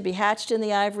weren't to be hatched in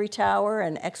the ivory tower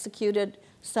and executed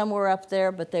somewhere up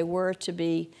there, but they were to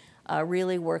be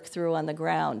really worked through on the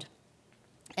ground.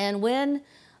 And when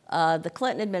the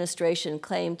Clinton administration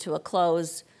came to a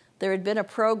close, there had been a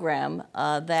program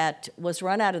that was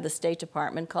run out of the State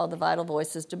Department called the Vital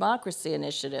Voices Democracy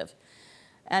Initiative.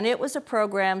 And it was a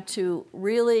program to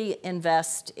really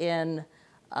invest in,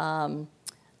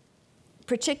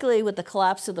 particularly with the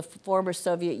collapse of the former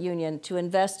Soviet Union, to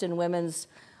invest in women's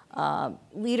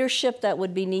leadership that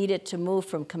would be needed to move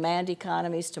from command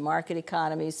economies to market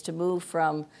economies, to move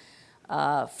from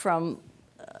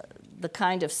the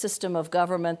kind of system of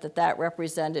government that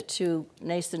represented to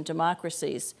nascent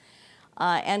democracies.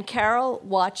 And Carol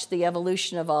watched the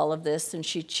evolution of all of this, and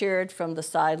she cheered from the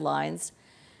sidelines.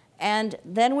 And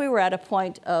then we were at a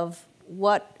point of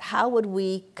how would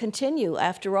we continue?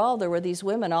 After all, there were these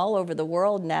women all over the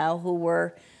world now who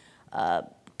were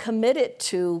committed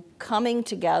to coming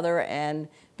together and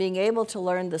being able to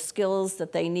learn the skills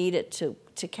that they needed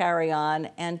to carry on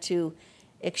and to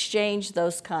exchange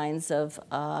those kinds of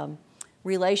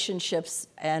relationships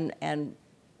and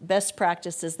best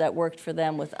practices that worked for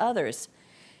them with others.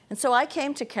 And so I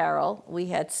came to Carol. We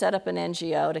had set up an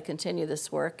NGO to continue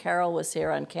this work. Carol was here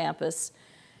on campus.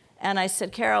 And I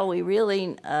said, Carol, we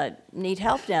really need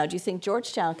help now. Do you think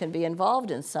Georgetown can be involved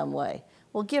in some way?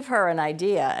 Well, give her an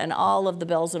idea, and all of the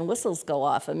bells and whistles go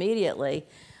off immediately.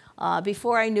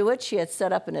 Before I knew it, she had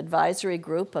set up an advisory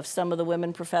group of some of the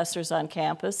women professors on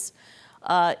campus.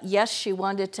 Yes, she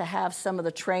wanted to have some of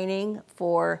the training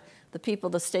for the people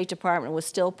the State Department was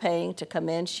still paying to come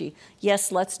in. Yes,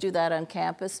 let's do that on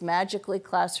campus. Magically,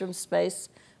 classroom space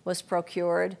was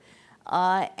procured.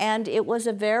 And it was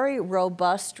a very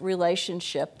robust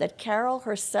relationship that Carol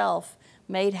herself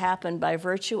made happen by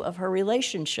virtue of her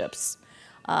relationships,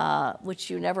 which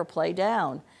you never play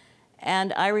down.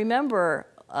 And I remember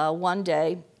one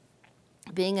day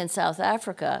being in South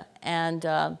Africa, and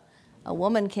a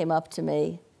woman came up to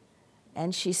me,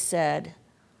 and she said,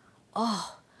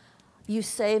 "Oh, you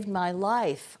saved my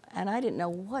life." And I didn't know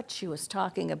what she was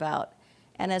talking about.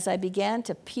 And as I began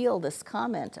to peel this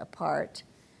comment apart,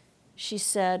 she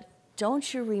said,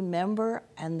 "Don't you remember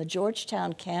on the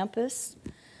Georgetown campus,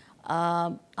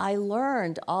 I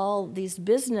learned all these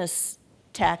business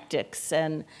tactics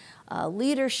and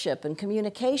leadership and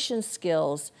communication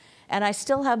skills, and I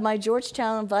still have my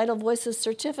Georgetown Vital Voices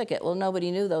certificate." Well,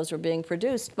 nobody knew those were being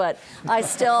produced, but I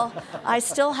still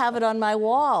have it on my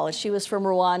wall. She was from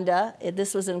Rwanda.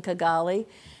 This was in Kigali.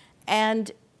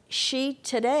 And she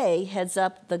today heads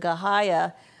up the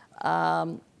Gahaya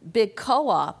big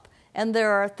co-op, and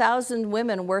there are 1,000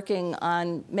 women working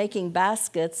on making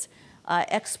baskets,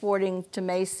 exporting to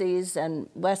Macy's and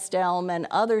West Elm and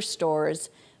other stores,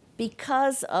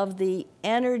 because of the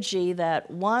energy that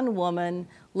one woman,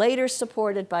 later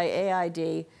supported by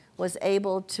AID, was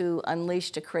able to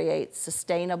unleash to create a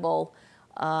sustainable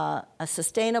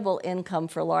income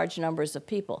for large numbers of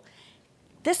people.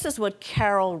 This is what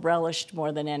Carol relished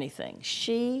more than anything.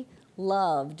 She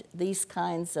loved these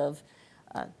kinds of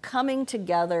coming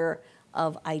together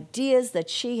of ideas that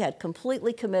she had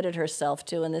completely committed herself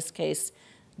to, in this case,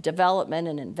 development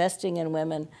and investing in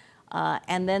women,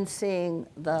 and then seeing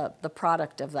the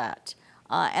product of that.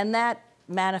 And that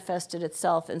manifested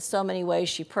itself in so many ways.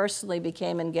 She personally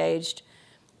became engaged.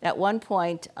 At one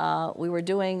point, we were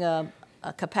doing a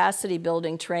capacity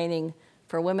building training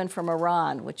for women from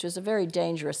Iran, which was a very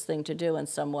dangerous thing to do in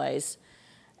some ways.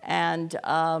 And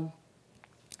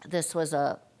this was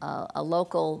a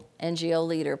local NGO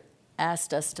leader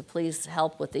asked us to please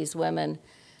help with these women.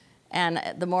 And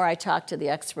the more I talked to the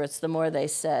experts, the more they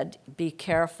said, be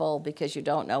careful because you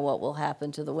don't know what will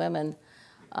happen to the women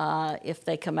if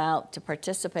they come out to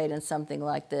participate in something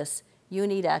like this. You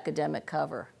need academic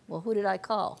cover. Well, who did I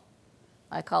call?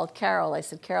 I called Carol. I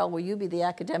said, Carol, will you be the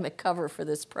academic cover for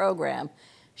this program?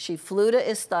 She flew to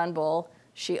Istanbul.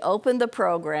 She opened the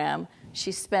program.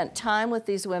 She spent time with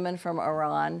these women from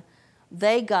Iran.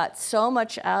 They got so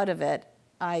much out of it.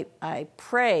 I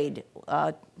prayed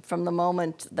from the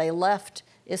moment they left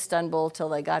Istanbul till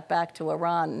they got back to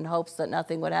Iran in hopes that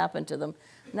nothing would happen to them.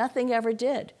 Nothing ever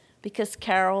did, because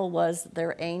Carol was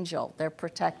their angel, their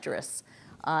protectress,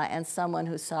 and someone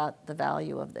who saw the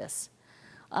value of this.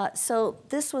 So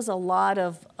this was a lot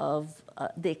of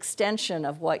the extension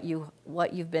of what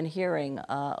you've been hearing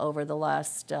over the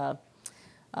last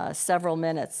several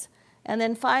minutes. And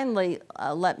then finally,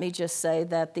 let me just say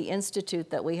that the institute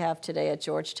that we have today at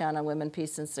Georgetown on Women,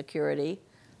 Peace, and Security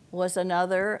was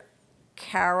another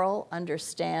Carol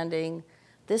understanding.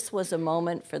 This was a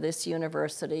moment for this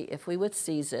university, if we would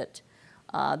seize it,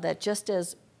 that just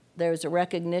as there's a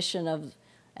recognition of,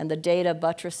 and the data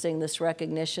buttressing this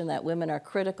recognition that women are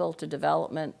critical to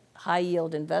development,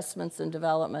 high-yield investments in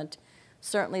development,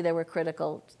 certainly they were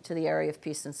critical to the area of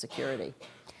peace and security.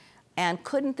 And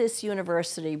couldn't this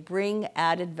university bring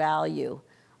added value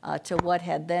to what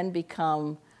had then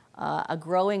become a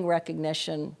growing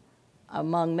recognition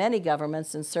among many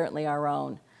governments, and certainly our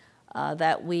own,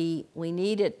 that we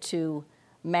needed to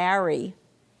marry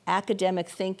academic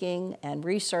thinking and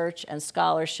research and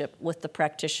scholarship with the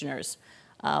practitioners.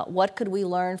 What could we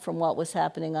learn from what was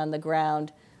happening on the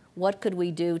ground? What could we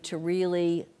do to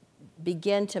really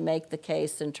begin to make the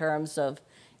case in terms of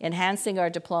enhancing our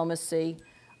diplomacy,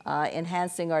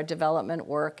 enhancing our development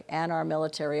work, and our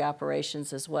military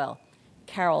operations as well?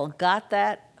 Carol got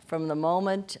that from the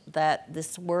moment that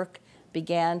this work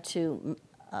began to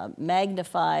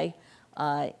magnify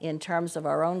in terms of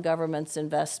our own government's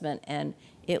investment, and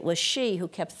it was she who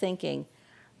kept thinking,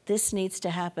 this needs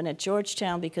to happen at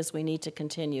Georgetown because we need to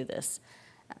continue this.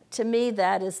 To me,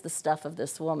 that is the stuff of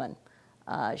this woman.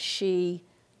 She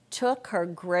took her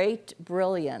great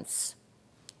brilliance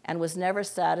and was never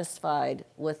satisfied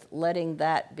with letting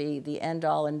that be the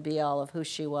end-all and be-all of who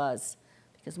she was,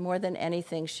 because more than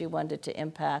anything, she wanted to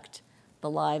impact the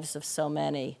lives of so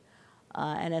many.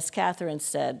 And as Katherine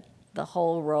said, the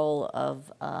whole role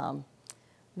of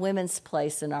women's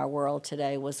place in our world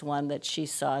today was one that she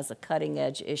saw as a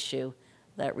cutting-edge issue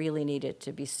that really needed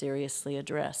to be seriously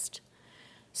addressed.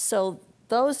 So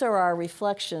those are our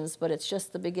reflections, but it's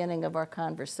just the beginning of our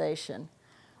conversation.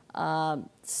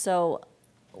 So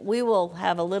we will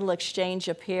have a little exchange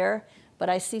up here, but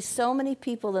I see so many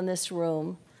people in this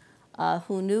room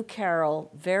who knew Carol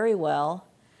very well.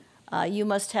 You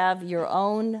must have your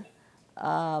own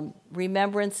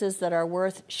remembrances that are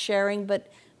worth sharing,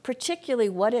 but particularly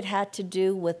what it had to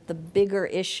do with the bigger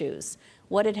issues,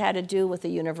 what it had to do with the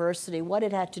university, what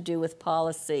it had to do with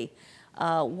policy,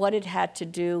 what it had to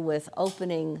do with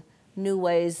opening new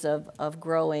ways of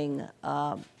growing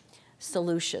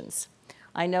solutions.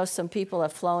 I know some people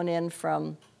have flown in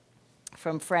from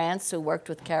France who worked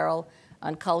with Carol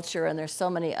on culture, and there's so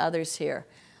many others here.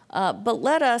 But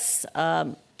let us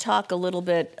talk a little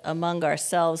bit among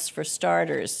ourselves, for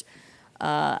starters,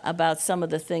 about some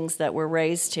of the things that were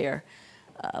raised here.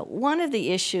 One of the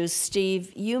issues,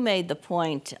 Steve, you made the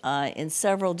point in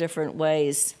several different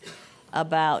ways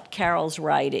about Carol's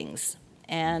writings.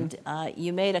 And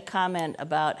you made a comment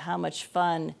about how much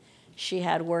fun she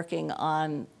had working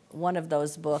on one of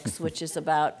those books, which is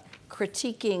about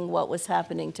critiquing what was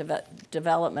happening to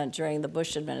development during the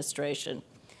Bush administration.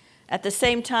 At the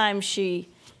same time, she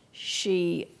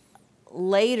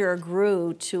later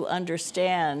grew to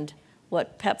understand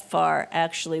what PEPFAR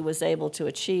actually was able to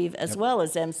achieve, as well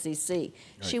as MCC. Right.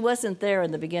 She wasn't there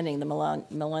in the beginning, the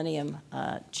Millennium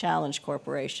Challenge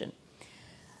Corporation.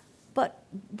 But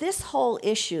this whole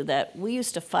issue that we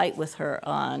used to fight with her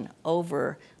on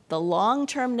over the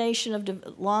long-term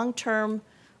long-term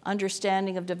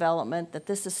understanding of development, that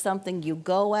this is something you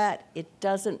go at, it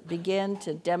doesn't begin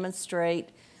to demonstrate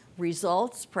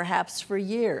results perhaps for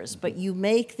years, but you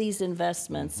make these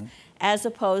investments as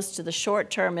opposed to the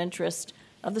short-term interest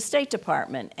of the State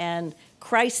Department and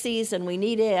crises, and we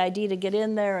need AID to get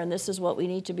in there, and this is what we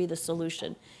need to be the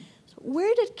solution. So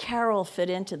where did Carol fit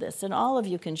into this? And all of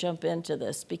you can jump into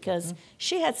this, because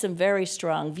she had some very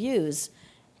strong views,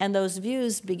 and those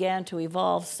views began to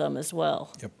evolve some as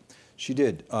well. Yep, she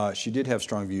did. She did have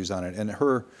strong views on it, and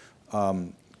her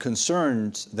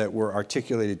concerns that were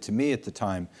articulated to me at the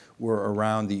time were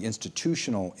around the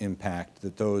institutional impact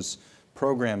that those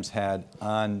programs had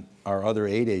on our other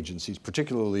aid agencies,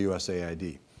 particularly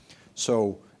USAID.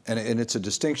 So, and it's a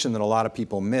distinction that a lot of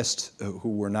people missed who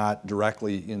were not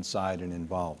directly inside and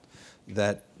involved.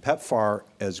 That PEPFAR,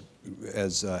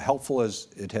 as helpful as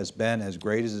it has been, as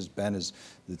great as it's been, as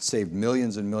it saved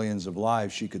millions and millions of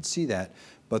lives, she could see that,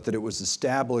 but that it was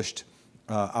established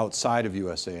outside of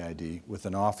USAID with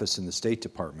an office in the State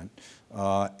Department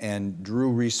and drew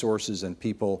resources and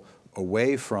people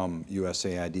away from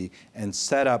USAID and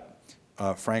set up,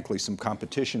 frankly, some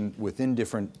competition within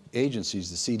different agencies,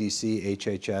 the CDC,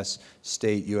 HHS,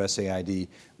 State, USAID,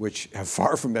 which have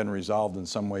far from been resolved. In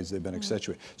some ways they've been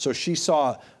accentuated. So she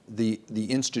saw the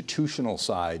institutional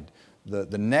side,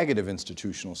 the negative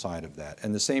institutional side of that.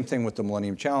 And the same thing with the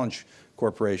Millennium Challenge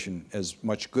Corporation. As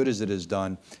much good as it has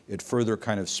done, it further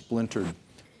kind of splintered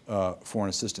foreign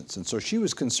assistance. And so she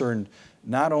was concerned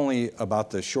not only about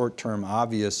the short-term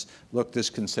obvious, look, this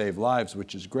can save lives,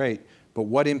 which is great, but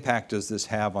what impact does this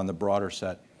have on the broader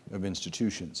set of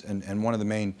institutions? And one of the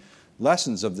main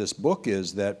lessons of this book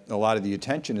is that a lot of the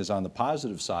attention is on the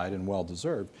positive side, and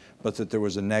well-deserved, but that there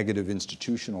was a negative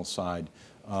institutional side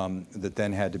that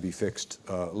then had to be fixed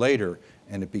later.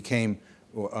 And it became,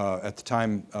 at the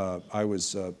time, I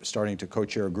was starting to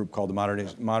co-chair a group called the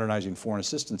Modernizing Foreign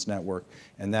Assistance Network,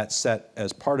 and that set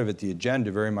as part of it the agenda,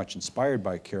 very much inspired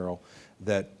by Carol,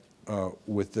 that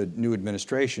with the new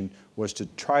administration was to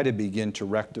try to begin to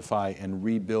rectify and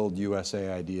rebuild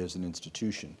USAID as an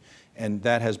institution. And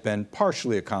that has been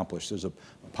partially accomplished. There's a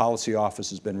policy office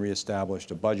has been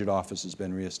reestablished, a budget office has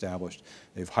been reestablished.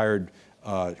 They've hired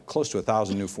close to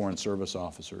 1,000 new foreign service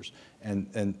officers.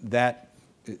 And that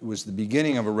it was the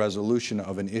beginning of a resolution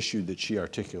of an issue that she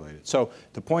articulated. So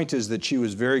the point is that she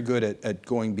was very good at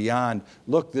going beyond,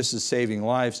 look, this is saving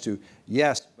lives, to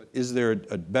yes, but is there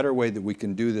a better way that we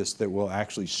can do this that will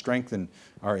actually strengthen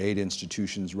our aid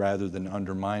institutions rather than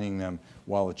undermining them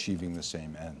while achieving the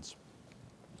same ends?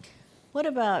 What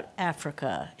about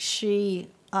Africa? She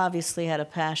obviously had a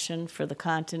passion for the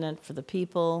continent, for the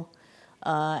people,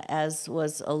 as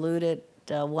was alluded.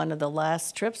 One of the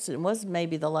last trips, it was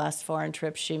maybe the last foreign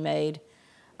trip she made,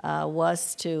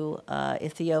 was to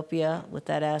Ethiopia with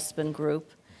that Aspen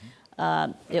group.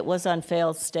 It was on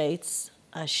failed states.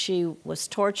 She was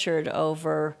tortured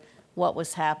over what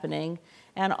was happening.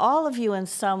 And all of you in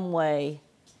some way,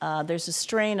 there's a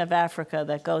strain of Africa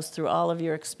that goes through all of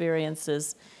your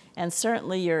experiences and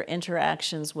certainly your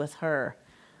interactions with her.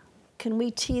 Can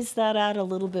we tease that out a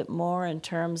little bit more in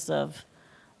terms of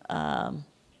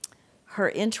her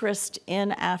interest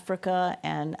in Africa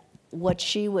and what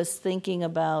she was thinking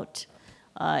about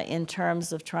in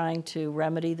terms of trying to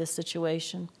remedy the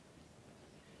situation?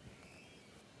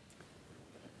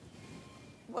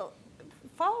 Well,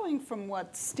 following from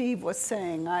what Steve was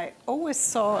saying, I always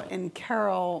saw in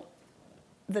Carol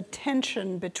the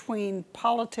tension between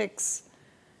politics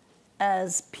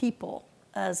as people,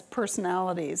 as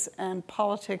personalities, and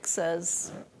politics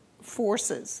as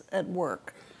forces at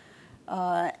work.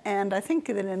 And I think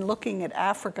that in looking at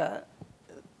Africa,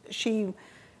 she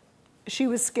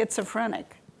was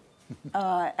schizophrenic,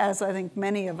 as I think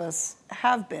many of us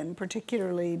have been,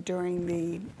 particularly during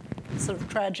the sort of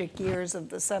tragic years of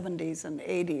the 70s and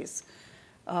 80s,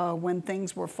 when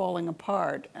things were falling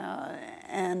apart.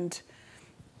 And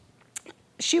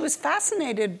she was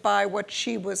fascinated by what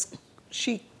she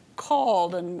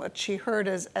called and what she heard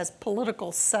as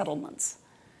political settlements.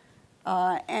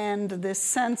 And this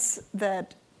sense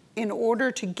that in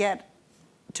order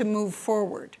to move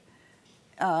forward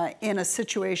in a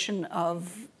situation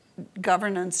of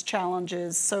governance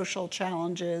challenges, social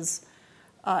challenges,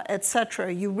 et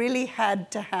cetera, you really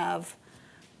had to have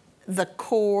the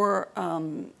core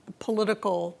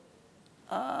political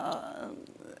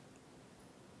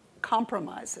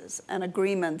compromises and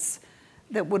agreements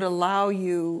that would allow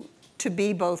you to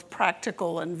be both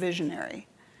practical and visionary.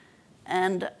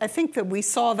 And I think that we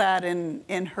saw that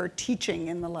in her teaching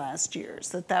in the last years,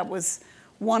 that was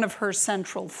one of her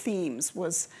central themes,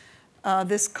 was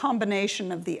this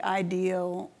combination of the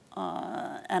ideal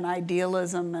and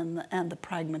idealism and the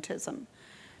pragmatism.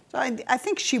 So I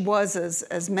think she was,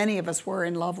 as many of us were,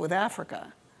 in love with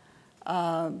Africa.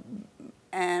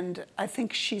 And I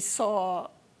think she saw,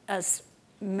 as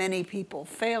many people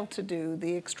fail to do,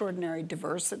 the extraordinary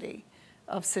diversity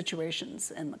of situations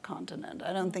in the continent.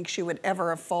 I don't think she would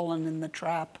ever have fallen in the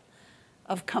trap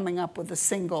of coming up with a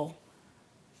single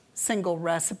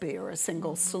recipe or a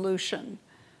single solution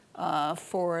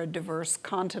for a diverse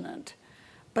continent.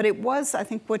 But it was, I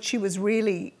think, what she was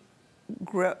really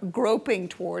groping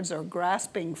towards or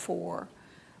grasping for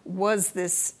was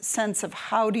this sense of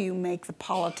how do you make the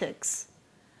politics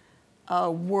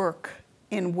work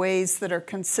in ways that are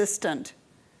consistent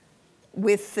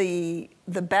with the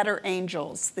better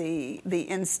angels, the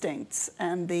instincts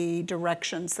and the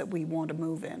directions that we want to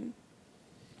move in.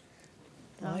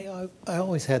 I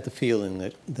always had the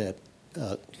feeling that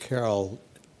Carol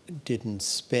didn't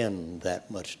spend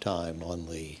that much time on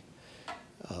the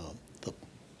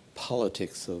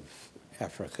politics of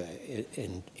Africa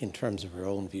in terms of her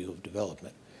own view of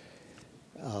development.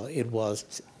 It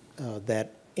was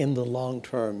that in the long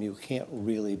term you can't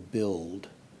really build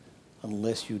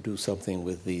unless you do something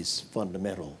with these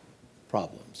fundamental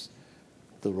problems,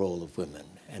 the role of women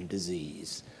and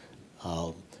disease,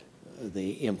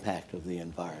 the impact of the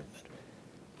environment.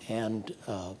 And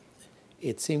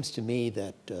it seems to me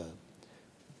that to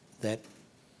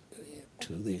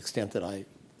the extent that I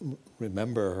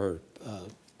remember her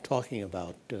talking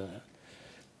about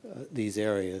these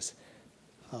areas,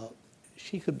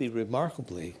 she could be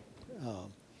remarkably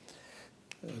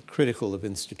critical of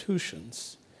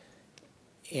institutions.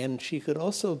 And she could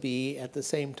also be, at the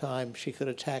same time, she could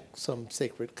attack some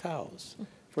sacred cows.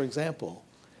 For example,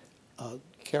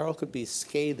 Carol could be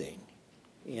scathing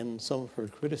in some of her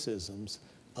criticisms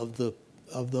of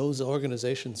those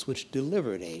organizations which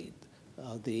delivered aid,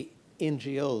 the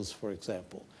NGOs, for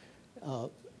example.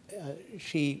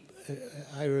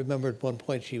 I remember at one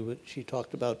point she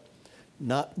talked about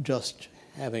not just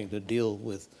having to deal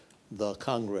with the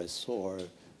Congress or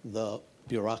the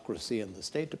bureaucracy in the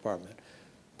State Department,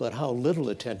 but how little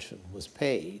attention was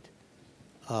paid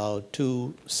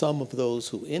to some of those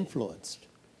who influenced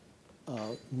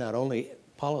not only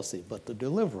policy, but the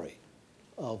delivery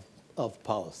of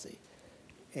policy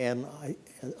and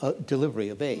delivery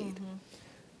of aid. Mm-hmm.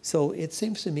 So it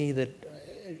seems to me that,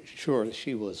 sure,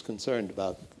 she was concerned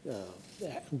about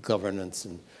governance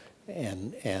and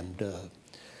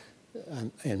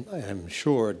I'm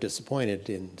sure disappointed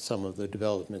in some of the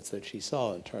developments that she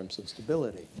saw in terms of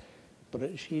stability.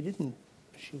 But she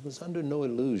was under no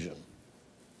illusion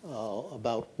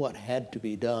about what had to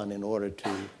be done in order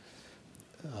to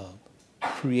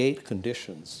create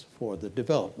conditions for the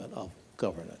development of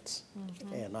governance.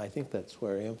 Mm-hmm. And I think that's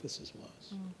where emphasis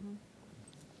was. Mm-hmm.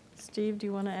 Steve, do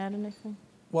you want to add anything?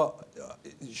 Well,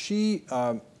 she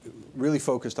really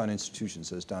focused on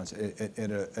institutions, as Don said,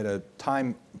 at a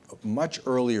time much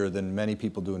earlier than many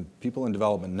people do. And people in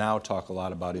development now talk a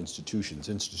lot about institutions.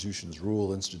 Institutions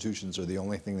rule. Institutions are the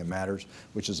only thing that matters,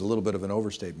 which is a little bit of an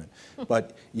overstatement.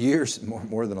 But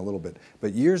more than a little bit,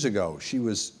 but years ago, she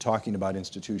was talking about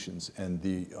institutions and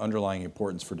the underlying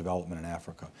importance for development in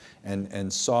Africa,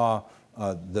 and saw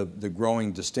the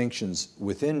growing distinctions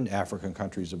within African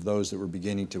countries of those that were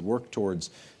beginning to work towards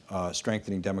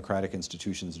strengthening democratic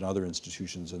institutions and other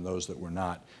institutions and those that were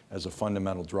not, as a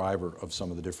fundamental driver of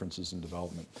some of the differences in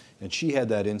development. And she had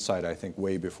that insight, I think,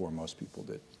 way before most people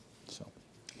did. So.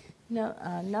 No,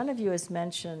 none of you has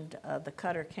mentioned the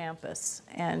Qatar campus,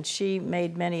 and she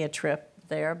made many a trip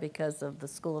there because of the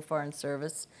School of Foreign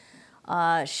Service.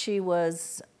 She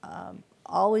was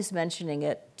always mentioning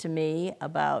it to me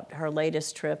about her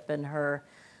latest trip and her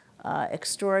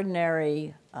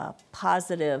extraordinary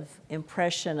positive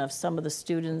impression of some of the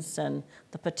students and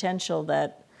the potential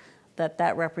that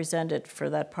represented for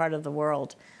that part of the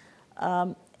world.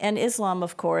 And Islam,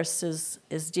 of course,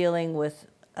 is dealing with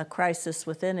a crisis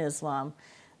within Islam.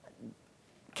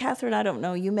 Katherine, I don't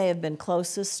know, you may have been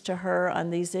closest to her on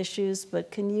these issues,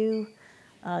 but can you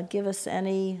give us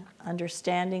any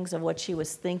understandings of what she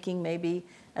was thinking, maybe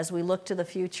as we look to the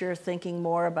future, thinking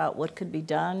more about what could be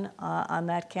done on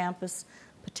that campus,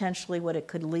 potentially what it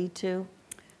could lead to?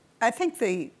 I think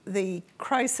the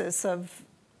crisis of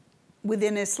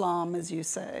within Islam, as you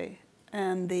say,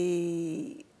 and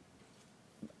the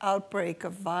outbreak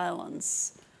of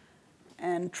violence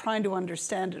and trying to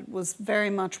understand it was very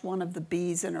much one of the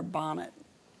bees in her bonnet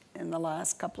in the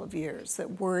last couple of years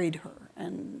that worried her.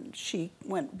 And she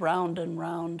went round and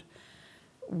round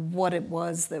what it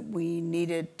was that we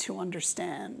needed to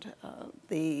understand.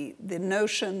 The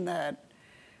notion that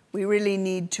we really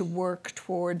need to work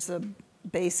towards a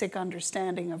basic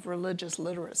understanding of religious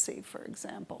literacy, for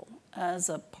example, as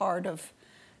a part of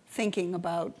thinking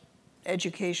about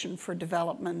education for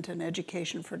development and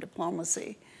education for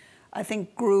diplomacy, I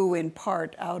think grew in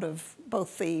part out of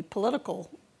both the political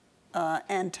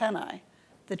antennae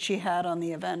that she had on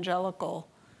the evangelical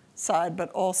side,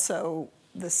 but also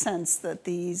the sense that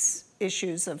these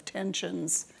issues of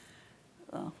tensions,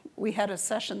 we had a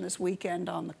session this weekend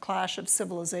on the Clash of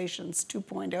Civilizations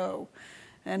 2.0,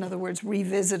 In other words,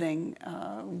 revisiting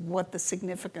what the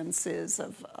significance is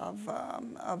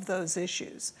of those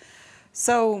issues.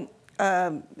 So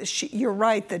you're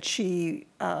right that she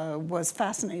was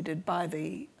fascinated by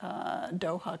the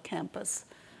Doha campus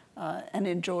and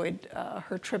enjoyed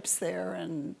her trips there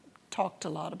and talked a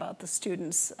lot about the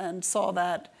students and saw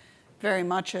that very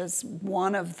much as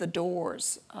one of the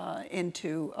doors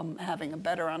into having a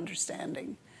better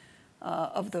understanding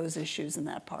of those issues in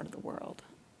that part of the world.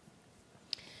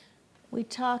 We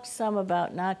talked some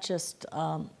about not just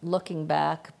looking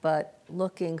back, but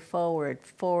looking forward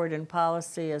in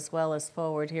policy as well as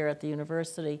forward here at the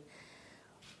university.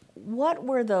 What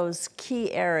were those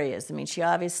key areas? I mean, she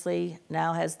obviously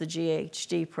now has the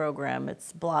GHD program.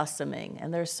 It's blossoming,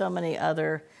 and there's so many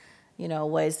other,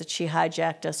 ways that she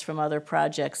hijacked us from other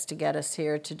projects to get us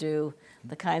here to do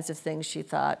the kinds of things she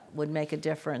thought would make a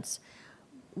difference.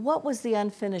 What was the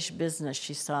unfinished business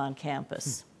she saw on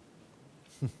campus?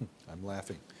 I'm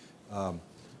laughing.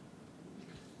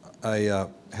 I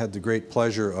had the great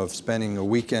pleasure of spending a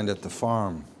weekend at the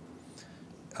farm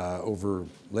over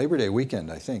Labor Day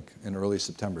weekend, I think, in early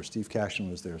September. Steve Cashin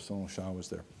was there, Sonal Shah was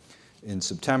there, in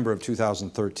September of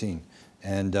 2013.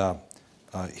 And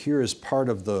here is part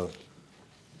of the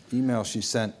email she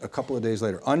sent a couple of days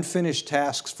later. Unfinished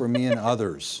tasks for me and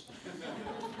others.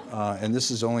 And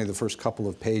this is only the first couple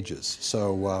of pages.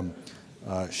 So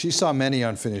she saw many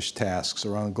unfinished tasks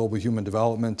around global human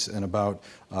development and about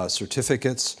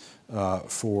certificates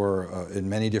in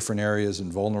many different areas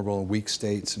in vulnerable and weak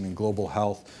states, global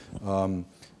health,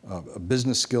 a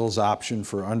business skills option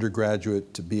for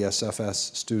undergraduate to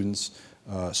BSFS students,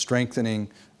 strengthening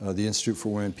the Institute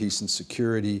for Women, Peace and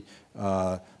Security,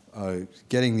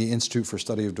 getting the Institute for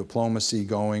Study of Diplomacy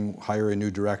going, hire a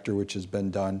new director, which has been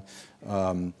done,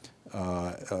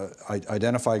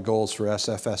 identified goals for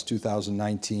SFS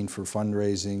 2019 for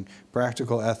fundraising,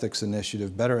 practical ethics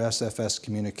initiative, better SFS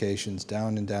communications,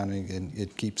 down and down, and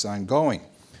it keeps on going.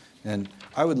 And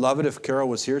I would love it if Carol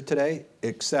was here today,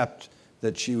 except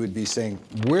that she would be saying,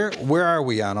 where are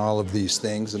we on all of these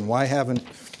things, and why haven't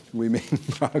we made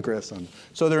progress on them?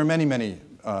 So there are many, many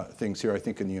things here, I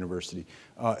think, in the university.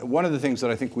 One of the things that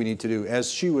I think we need to do,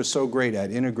 as she was so great at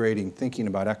integrating, thinking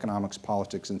about economics,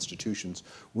 politics, institutions,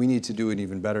 we need to do an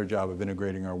even better job of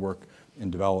integrating our work in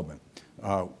development.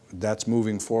 That's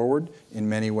moving forward in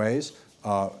many ways.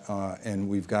 And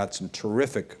we've got some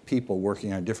terrific people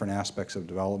working on different aspects of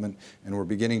development, and we're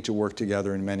beginning to work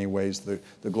together in many ways.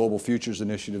 The Global Futures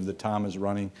Initiative that Tom is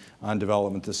running on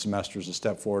development this semester is a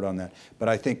step forward on that. But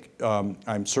I think,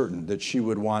 I'm certain that she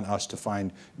would want us to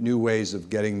find new ways of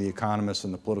getting the economists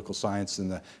and the political science and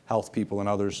the health people and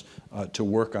others to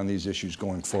work on these issues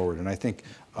going forward. And I think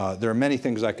there are many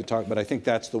things I could talk, but I think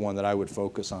that's the one that I would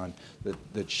focus on,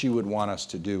 that she would want us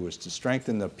to do, is to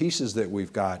strengthen the pieces that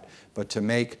we've got, but to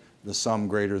make the sum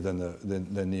greater than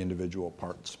the individual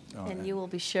parts. And you will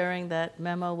be sharing that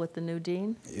memo with the new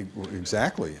dean?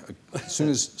 Exactly. As soon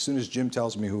as Jim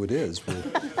tells me who it is,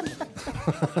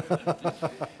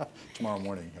 tomorrow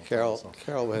morning. Carol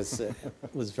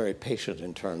was very patient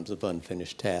in terms of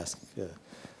unfinished tasks.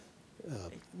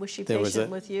 Was she patient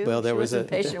with you? Well, she wasn't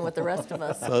patient with the rest of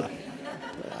us.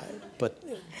 But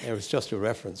there was just a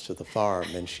reference to the farm,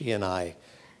 and she and I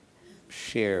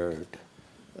shared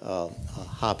a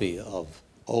hobby of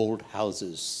old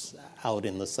houses out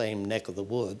in the same neck of the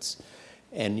woods,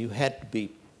 and you had to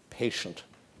be patient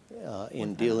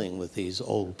in dealing with these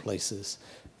old places,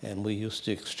 and we used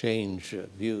to exchange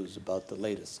views about the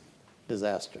latest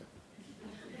disaster.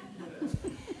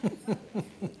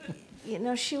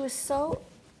 She was so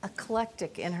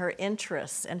eclectic in her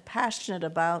interests and passionate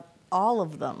about all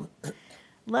of them.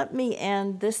 Let me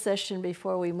end this session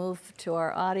before we move to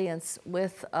our audience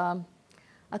with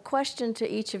a question to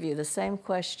each of you, the same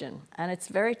question, and it's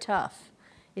very tough.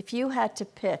 If you had to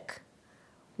pick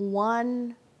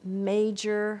one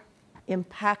major,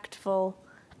 impactful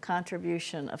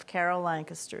contribution of Carol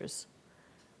Lancaster's,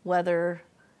 whether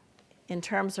in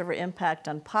terms of her impact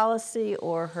on policy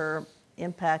or her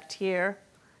impact here,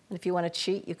 and if you want to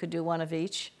cheat, you could do one of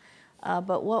each,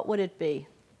 but what would it be?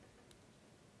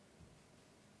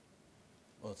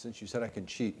 Well, since you said I can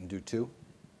cheat and do two,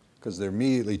 because there are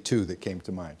immediately two that came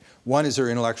to mind. One is her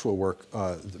intellectual work,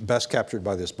 best captured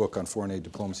by this book on foreign aid,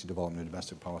 diplomacy, development, and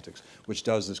domestic politics, which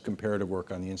does this comparative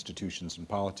work on the institutions and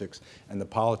politics, and the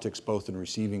politics both in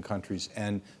receiving countries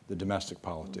and the domestic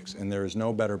politics. And there is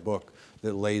no better book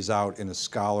that lays out in a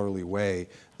scholarly way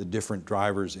the different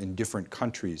drivers in different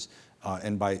countries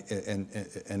and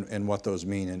what those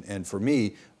mean. And for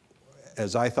me,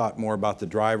 as I thought more about the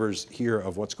drivers here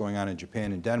of what's going on in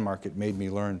Japan and Denmark, it made me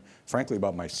learn, frankly,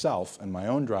 about myself and my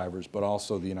own drivers, but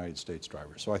also the United States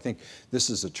drivers. So I think this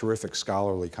is a terrific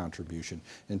scholarly contribution.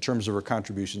 In terms of her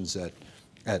contributions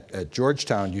at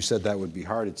Georgetown, you said that would be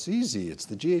hard. It's easy. It's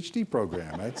the GHD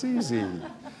program. It's easy.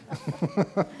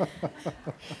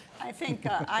 I think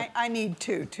I need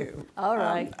two, too. All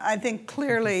right. I think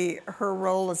clearly her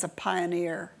role as a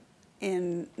pioneer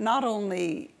in not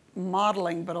only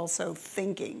modeling but also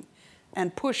thinking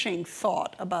and pushing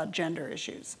thought about gender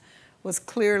issues was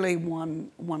clearly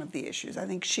one of the issues. I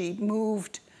think she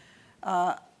moved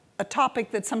a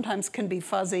topic that sometimes can be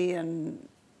fuzzy and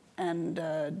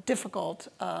difficult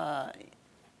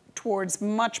towards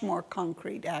much more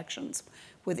concrete actions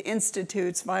with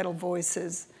institutes, vital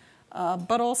voices,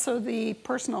 but also the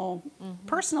personal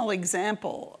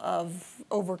example of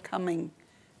overcoming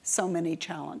so many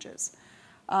challenges.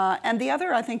 And the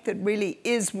other, I think, that really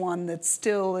is one that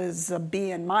still is a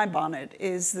bee in my bonnet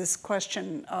is this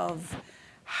question of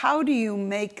how do you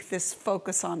make this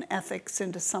focus on ethics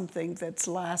into something that's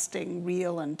lasting,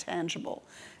 real, and tangible?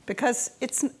 Because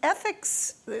it's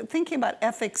ethics, thinking about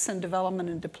ethics and development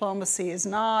and diplomacy is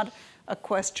not a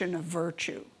question of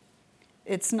virtue.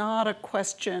 It's not a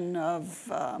question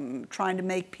of trying to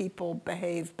make people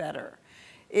behave better.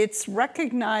 It's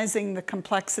recognizing the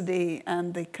complexity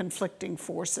and the conflicting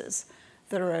forces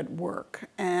that are at work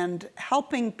and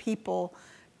helping people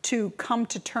to come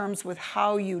to terms with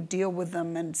how you deal with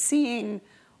them and seeing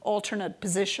alternate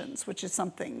positions, which is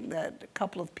something that a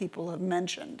couple of people have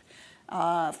mentioned.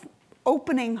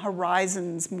 Opening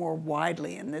horizons more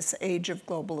widely in this age of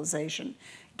globalization,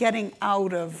 getting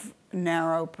out of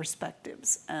narrow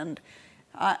perspectives. And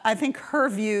I think her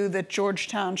view that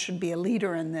Georgetown should be a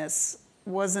leader in this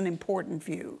was an important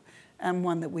view and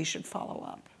one that we should follow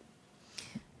up.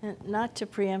 And not to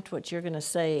preempt what you're going to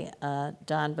say,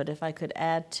 Don, but if I could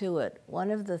add to it,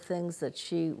 one of the things that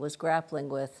she was grappling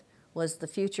with was the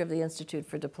future of the Institute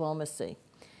for Diplomacy.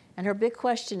 And her big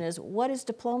question is, what is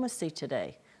diplomacy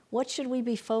today? What should we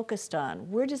be focused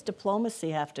on? Where does diplomacy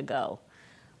have to go?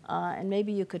 And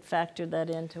maybe you could factor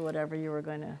that into whatever you were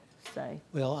going to say.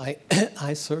 Well,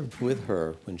 I served with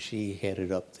her when she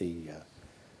headed up the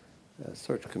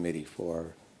search committee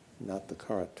for not the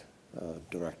current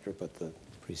director, but the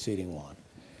preceding one.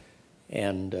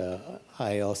 And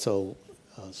I also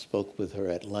spoke with her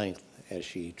at length as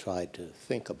she tried to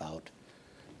think about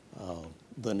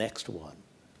the next one.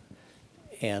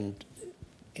 And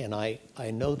I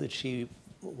know that she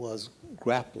was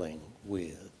grappling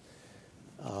with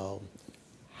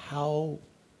how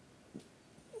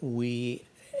we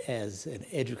as an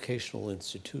educational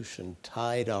institution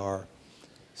tied our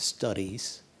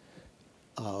studies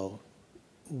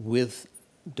with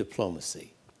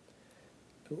diplomacy.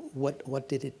 What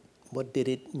did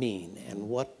it mean, and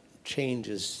what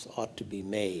changes ought to be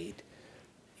made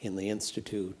in the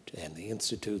institute and the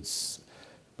institute's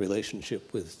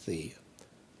relationship with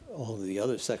all of the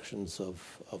other sections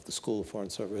of the School of Foreign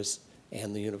Service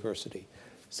and the university,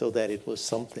 so that it was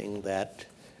something that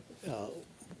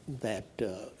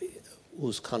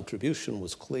whose contribution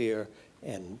was clear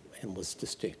and was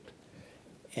distinct.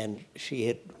 And she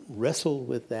had wrestled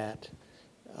with that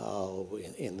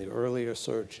in the earlier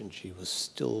search, and she was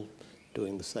still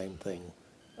doing the same thing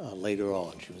later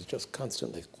on. She was just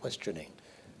constantly questioning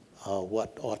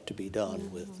what ought to be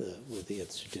done with the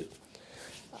institute.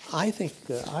 I think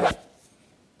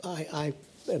I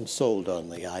am sold on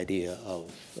the idea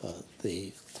of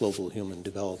the global human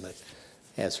development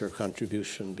as her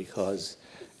contribution, because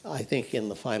I think in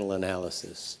the final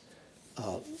analysis,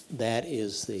 that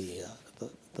is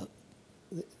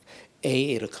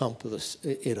it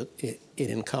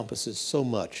encompasses so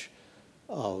much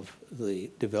of the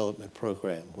development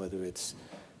program, whether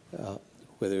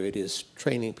it is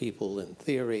training people in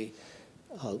theory,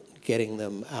 getting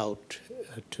them out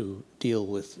to deal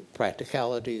with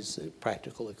practicalities,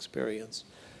 practical experience,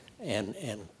 and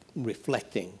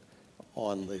reflecting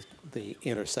on the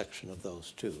intersection of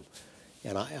those two.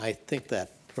 And I think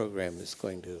that program is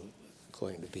going to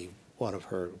be one of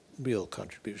her real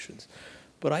contributions.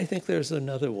 But I think there's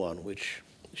another one which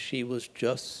she was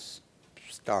just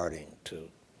starting to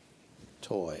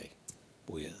toy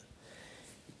with.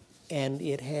 And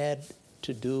it had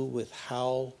to do with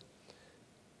how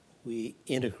we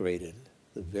integrated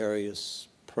the various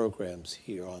programs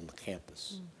here on the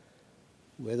campus.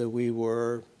 Whether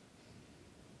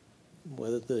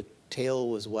the tail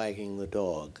was wagging the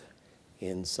dog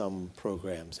in some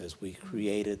programs as we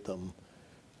created them,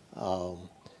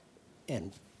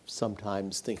 and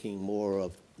sometimes thinking more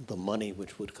of the money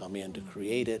which would come in to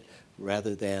create it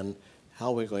rather than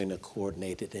how we're going to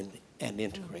coordinate it and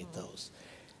integrate those.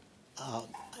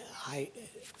 I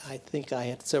think I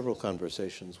had several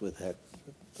conversations with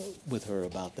her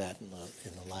about that in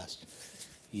the last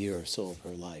year or so of her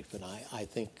life, and I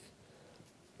think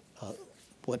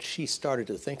what she started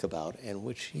to think about, and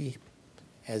which she,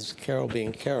 as Carol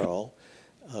being Carol,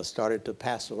 started to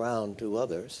pass around to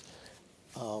others,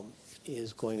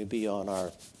 is going to be on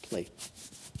our plate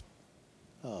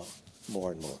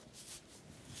more and more.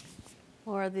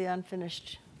 More of the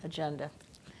unfinished agenda.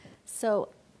 So,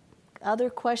 other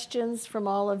questions from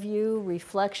all of you,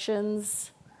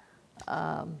 reflections,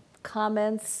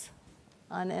 comments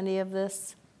on any of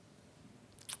this?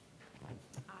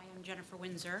 Hi, I'm Jennifer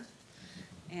Windsor,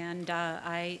 and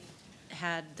I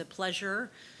had the pleasure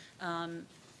and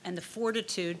the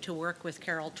fortitude to work with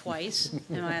Carol twice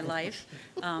in my life.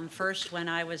 First, when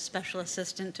I was special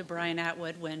assistant to Brian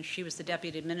Atwood when she was the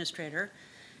deputy administrator.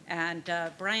 And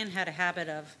Brian had a habit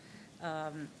of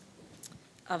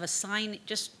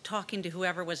just talking to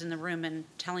whoever was in the room and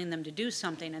telling them to do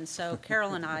something. And so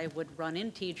Carol and I would run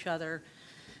into each other,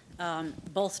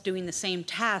 both doing the same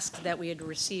task that we had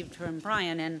received from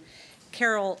Brian. And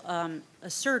Carol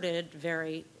asserted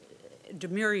very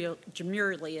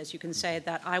demurely, as you can say,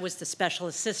 that I was the special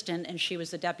assistant and she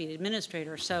was the deputy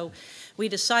administrator. So we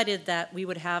decided that we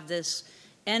would have this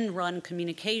end-run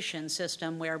communication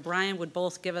system where Brian would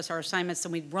both give us our assignments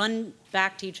and we'd run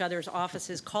back to each other's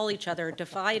offices, call each other,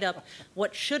 divide up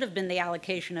what should have been the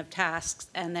allocation of tasks,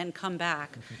 and then come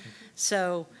back.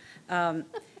 So, and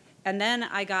then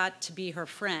I got to be her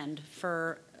friend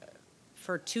for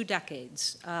 2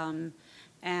 decades.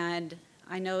 And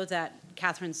I know that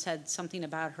Katherine said something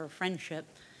about her friendship,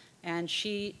 and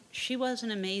she was an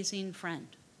amazing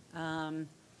friend,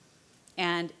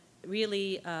 and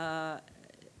really,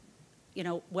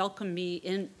 welcomed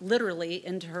me literally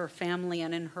into her family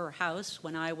and in her house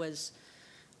when I was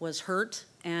hurt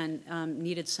and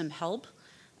needed some help,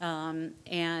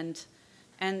 and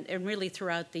really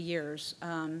throughout the years.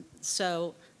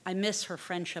 So I miss her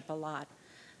friendship a lot.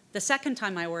 The second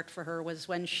time I worked for her was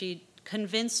when she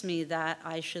convinced me that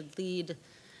I should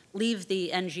leave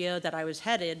the NGO that I was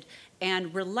headed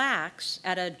and relax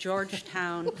at a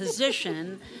Georgetown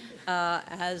position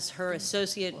as her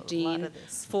associate dean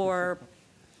for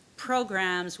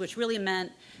programs, which really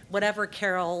meant whatever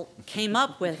Carol came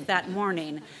up with that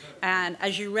morning. And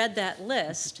as you read that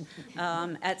list,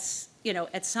 at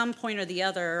some point or the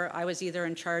other, I was either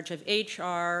in charge of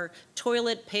HR,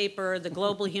 toilet paper, the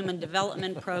Global Human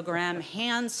Development Program,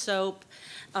 hand soap,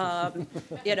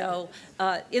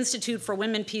 Institute for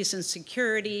Women, Peace, and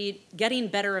Security, getting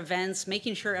better events,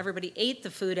 making sure everybody ate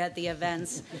the food at the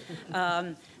events.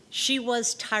 She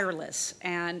was tireless,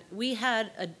 and we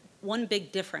had one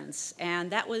big difference, and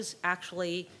that was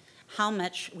actually how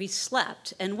much we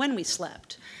slept and when we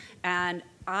slept. And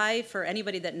I, for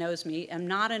anybody that knows me, am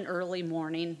not an early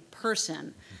morning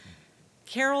person.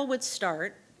 Carol would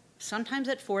start, sometimes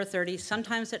at 4:30,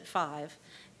 sometimes at 5,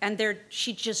 and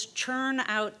she'd just churn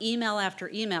out email after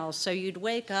email. So you'd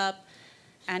wake up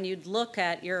and you'd look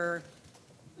at your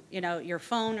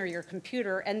phone or your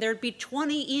computer, and there'd be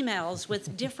 20 emails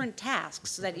with different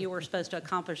tasks that you were supposed to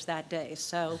accomplish that day.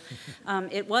 So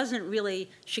it wasn't really,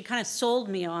 she kind of sold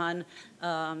me on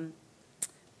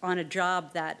a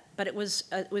job but it was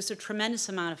a tremendous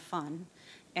amount of fun.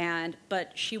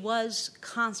 But she was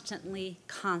constantly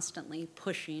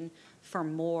pushing for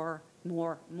more.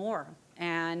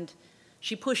 And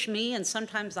she pushed me, and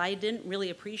sometimes I didn't really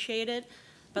appreciate it.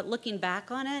 But looking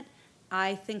back on it,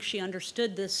 I think she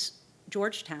understood this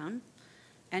Georgetown,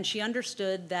 and she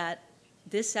understood that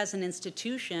this as an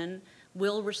institution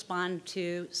will respond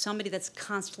to somebody that's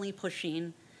constantly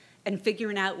pushing and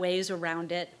figuring out ways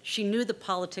around it. She knew the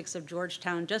politics of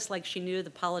Georgetown, just like she knew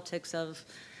the politics of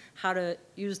how to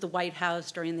use the White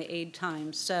House during the aid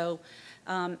times. So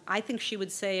I think she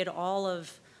would say to all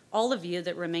of you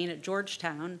that remain at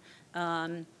Georgetown,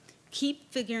 keep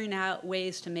figuring out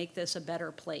ways to make this a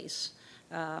better place.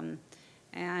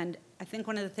 And I think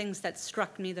one of the things that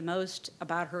struck me the most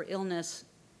about her illness,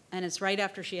 and it's right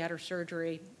after she had her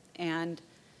surgery, and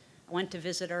I went to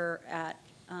visit her at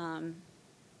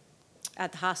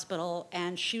the hospital,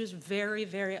 and she was very,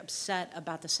 very upset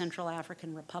about the Central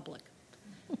African Republic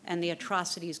and the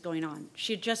atrocities going on.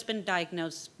 She had just been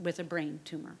diagnosed with a brain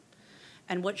tumor.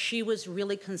 And what she was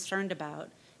really concerned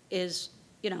about is,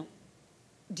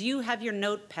 do you have your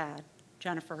notepad,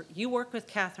 Jennifer? You work with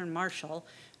Katherine Marshall.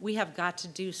 We have got to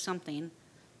do something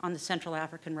on the Central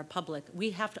African Republic. We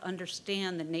have to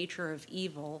understand the nature of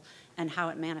evil and how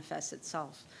it manifests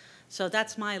itself. So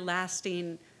that's my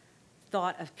lasting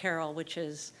thought of Carol, which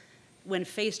is, when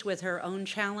faced with her own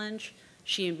challenge,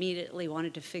 she immediately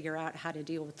wanted to figure out how to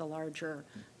deal with the larger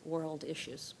world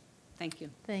issues. Thank you.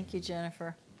 Thank you,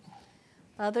 Jennifer.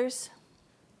 Others?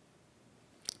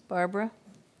 Barbara?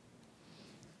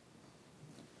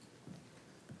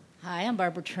 Hi, I'm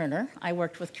Barbara Turner. I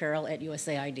worked with Carol at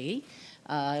USAID.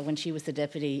 When she was the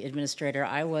deputy administrator,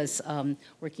 I was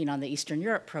working on the Eastern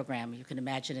Europe program. You can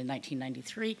imagine in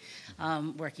 1993,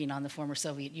 working on the former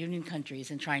Soviet Union countries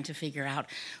and trying to figure out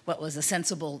what was a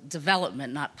sensible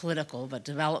development, not political, but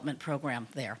development program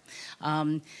there.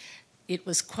 It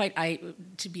was quite,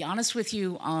 to be honest with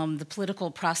you, the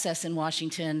political process in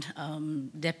Washington,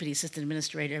 deputy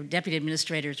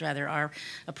administrators rather, are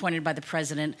appointed by the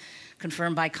president,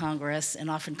 confirmed by Congress, and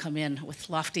often come in with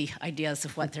lofty ideas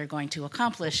of what they're going to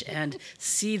accomplish and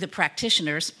see the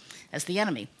practitioners as the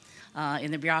enemy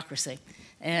in the bureaucracy.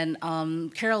 And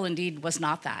Carol indeed was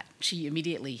not that. She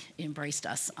immediately embraced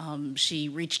us. She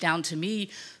reached down to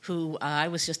me, who I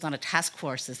was just on a task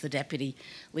force as the deputy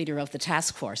leader of the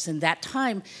task force. And that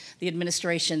time, the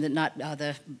administration,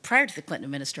 prior to the Clinton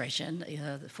administration,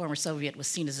 the former Soviet was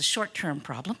seen as a short-term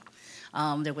problem.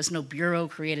 There was no bureau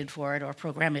created for it or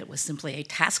program. It was simply a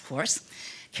task force.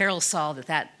 Carol saw that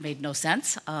that made no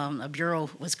sense. A bureau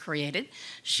was created.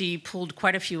 She pulled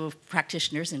quite a few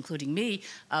practitioners, including me,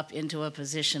 up into a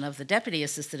position of the deputy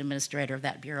assistant administrator of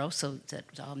that bureau, so that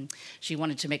she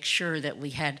wanted to make sure that we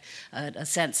had a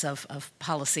sense of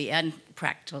policy and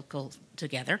practical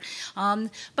together.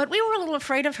 But we were a little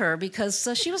afraid of her because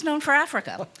she was known for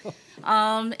Africa.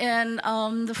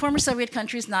 The former Soviet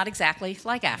countries, not exactly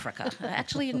like Africa.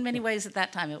 Actually, in many ways at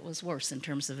that time, it was worse in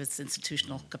terms of its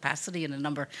institutional capacity and a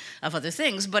number of other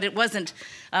things, but it wasn't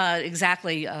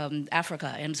exactly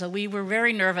Africa. And so we were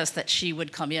very nervous that she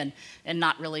would come in and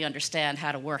not really understand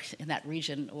how to work in that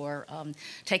region or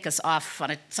take us off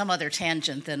on some other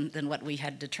tangent than what we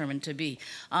had determined to be.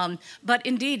 But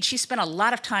indeed, she spent a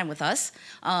lot of time with us,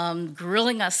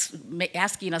 grilling us,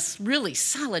 asking us really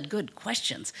solid, good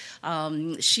questions.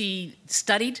 She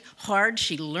studied hard.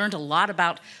 She learned a lot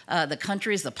about the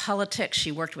countries, the politics.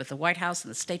 She worked with the White House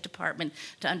and the State Department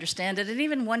to understand it. And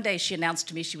even one day she announced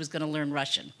to me she was going to learn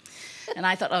Russian. And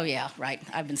I thought, oh yeah, right,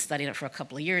 I've been studying it for a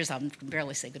couple of years. I can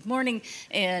barely say good morning.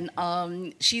 And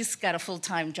she's got a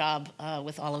full-time job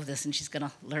with all of this, and she's going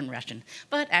to learn Russian.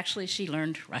 But actually, she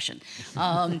learned Russian.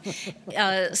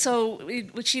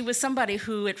 She was somebody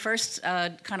who at first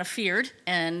kind of feared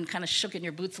and kind of shook in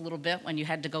your boots a little bit when you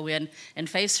had to go in and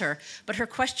face her. But her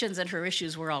questions and her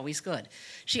issues were always good.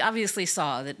 She obviously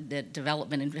saw that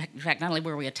development, in fact, not only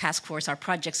were we a task force, our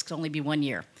projects could only be 1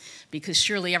 year, because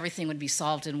surely everything would be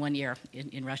solved in 1 year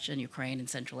in Russia and Ukraine and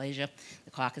Central Asia,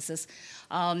 the Caucasus.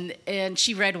 And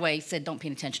she right away said, don't pay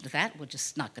attention to that. We're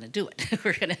just not going to do it.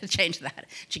 We're going to change that.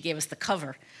 She gave us the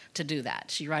cover to do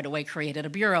that. She right away created a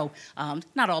bureau,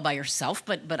 not all by herself,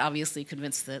 but obviously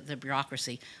convinced the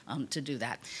bureaucracy to do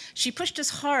that. She pushed us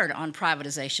hard on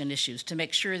privatization issues to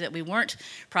make sure that we weren't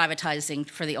privatizing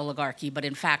for the oligarchy, but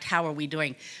in fact, how are we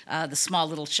doing the small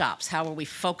little shops? How are we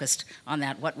focused on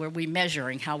that? What were we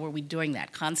measuring? How were we doing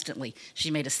that? Constantly, she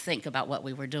made us think about what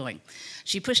we were doing.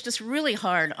 She pushed us really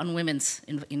hard on women's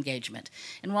engagement.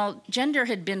 And while gender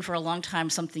had been for a long time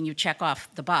something you check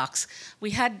off the box,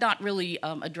 we had not really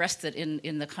addressed it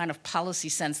in the kind of policy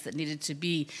sense that needed to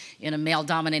be in a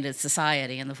male-dominated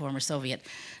society in the former Soviet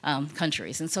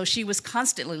countries. And so she was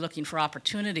constantly looking for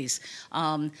opportunities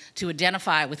to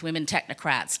identify with women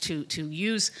technocrats, to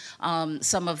use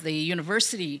some of the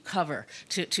university cover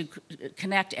to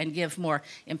connect and give more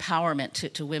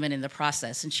empowerment to women in the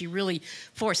process. And she really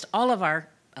forced all of our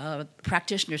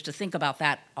practitioners to think about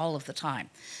that all of the time.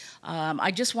 I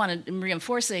just wanted,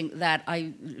 reinforcing that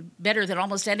better than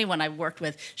almost anyone I've worked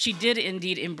with, she did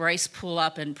indeed embrace, pull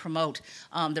up, and promote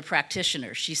the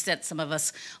practitioners. She sent some of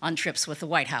us on trips with the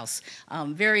White House.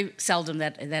 Very seldom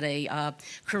that a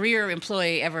career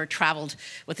employee ever traveled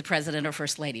with the president or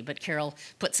first lady, but Carol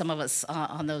put some of us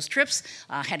on those trips,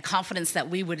 had confidence that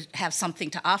we would have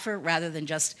something to offer rather than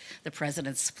just the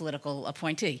president's political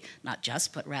appointee. Not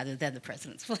just, but rather than the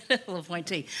president's political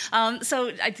appointee.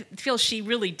 So I feel she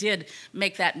really did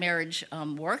make that marriage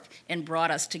work and brought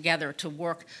us together to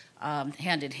work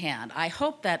hand in hand. I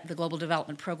hope that the Global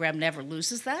Development Program never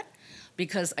loses that,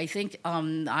 because I think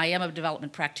I am a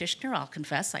development practitioner. I'll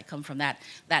confess, I come from that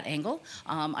angle.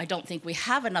 I don't think we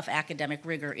have enough academic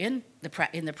rigor in the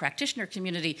practitioner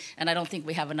community, and I don't think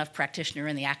we have enough practitioner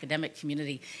in the academic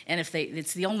community. And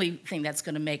it's the only thing that's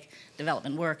going to make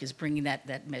development work is bringing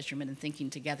that measurement and thinking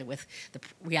together with the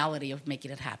reality of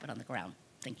making it happen on the ground.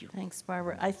 Thank you. Thanks,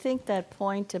 Barbara. I think that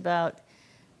point about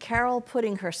Carol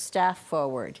putting her staff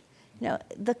forward You know,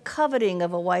 the coveting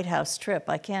of a White House trip,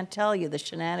 I can't tell you the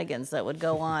shenanigans that would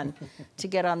go on to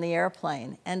get on the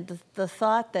airplane. And the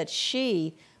thought that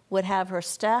she would have her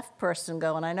staff person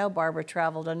go, and I know Barbara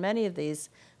traveled on many of these,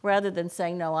 rather than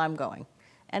saying, no, I'm going.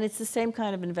 And it's the same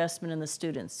kind of investment in the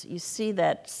students. You see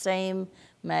that same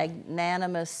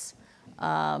magnanimous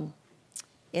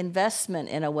investment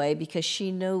in a way because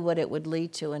she knew what it would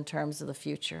lead to in terms of the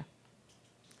future.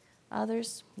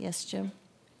 Others? Yes, Jim?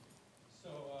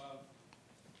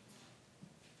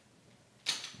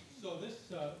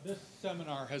 This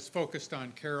seminar has focused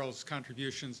on Carol's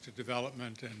contributions to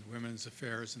development and women's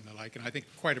affairs and the like, and I think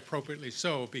quite appropriately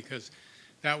so, because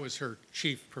that was her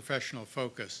chief professional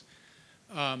focus.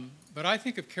 But I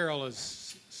think of Carol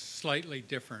as slightly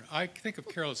different. I think of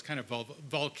Carol as kind of a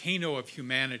volcano of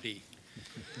humanity.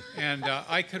 And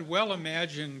I could well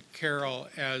imagine Carol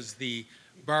as the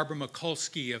Barbara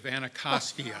Mikulski of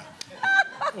Anacostia,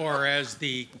 or as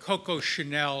the Coco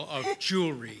Chanel of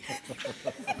jewelry.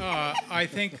 I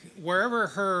think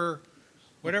whatever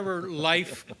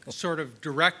life sort of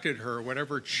directed her,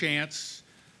 whatever chance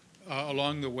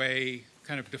along the way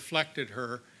kind of deflected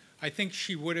her, I think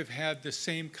she would have had the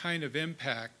same kind of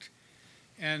impact.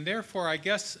 And therefore, I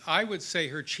guess I would say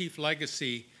her chief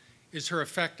legacy is her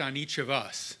effect on each of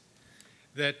us.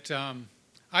 That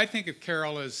I think of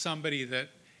Carol as somebody that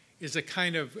is a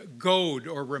kind of goad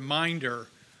or reminder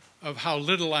of how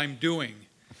little I'm doing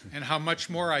and how much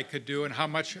more I could do and how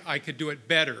much I could do it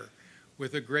better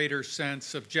with a greater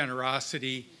sense of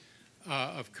generosity,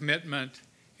 of commitment,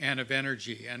 and of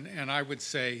energy. And I would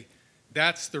say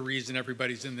that's the reason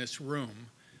everybody's in this room.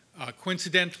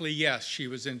 Coincidentally, yes, she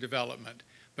was in development,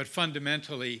 but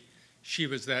fundamentally, she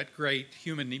was that great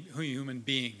human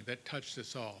being that touched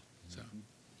us all. So.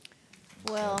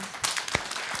 Well,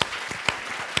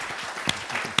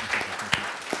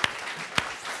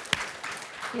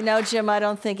 you know, Jim, I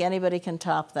don't think anybody can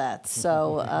top that.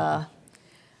 So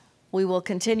we will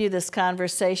continue this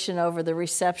conversation over the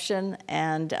reception,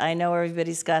 and I know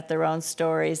everybody's got their own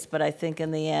stories, but I think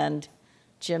in the end,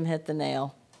 Jim hit the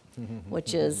nail,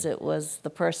 which is it was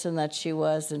the person that she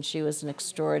was, and she was an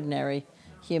extraordinary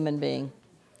human being.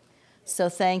 So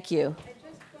thank you. I just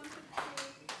wanted to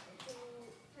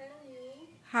tell you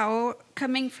how,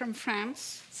 coming from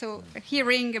France, so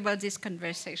hearing about this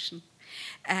conversation,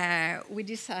 we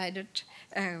decided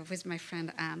with my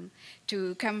friend Anne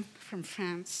to come from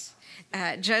France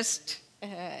just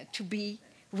to be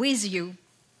with you.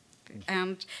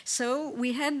 And so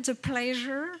we had the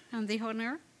pleasure and the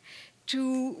honor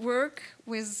to work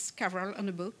with Carol on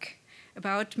a book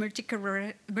about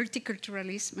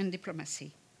multiculturalism and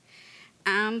diplomacy.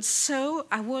 And so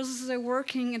I was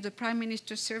working in the Prime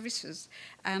Minister's services,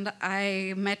 and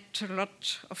I met a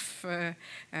lot of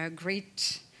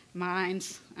great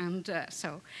minds, and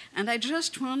and I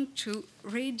just want to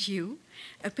read you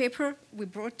a paper we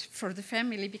brought for the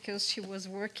family because she was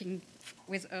working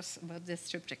with us about this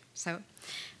subject. So,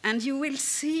 and you will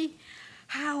see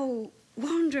how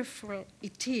wonderful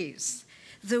it is,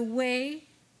 the way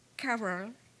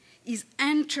Carol is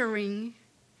entering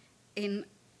in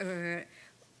a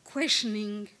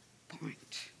questioning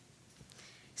point.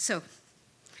 So,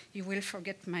 you will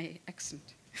forget my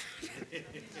accent.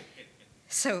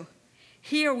 So,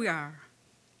 here we are.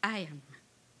 I am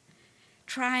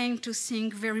trying to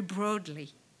think very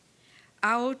broadly,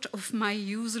 out of my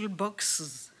usual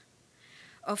boxes,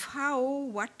 of how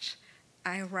what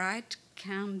I write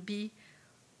can be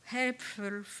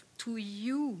helpful to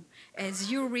you as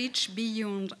you reach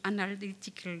beyond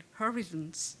analytical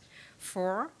horizons.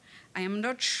 For I am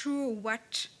not sure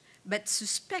what, but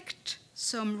suspect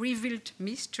some revealed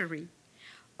mystery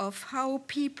of how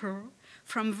people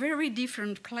from very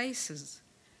different places,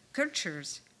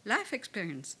 cultures, life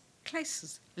experience,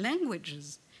 classes,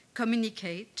 languages,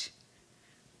 communicate,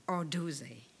 or do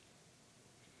they?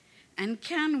 And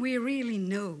can we really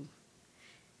know?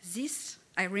 This,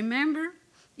 I remember,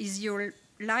 is your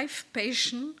life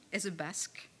passion as a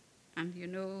Basque, and you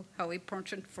know how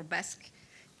important for Basque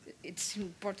it's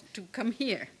important to come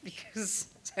here, because,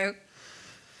 so,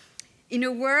 in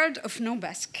a world of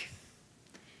no-Basque,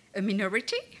 a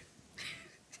minority?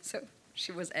 So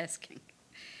she was asking.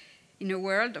 In a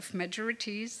world of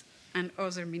majorities and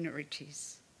other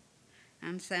minorities.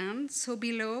 And then, so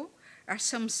below are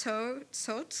some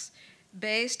thoughts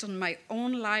based on my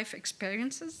own life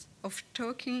experiences of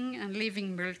talking and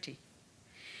living multi.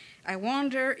 I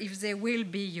wonder if they will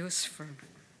be useful.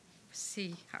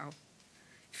 See how.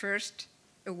 First,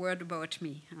 a word about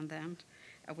me, and then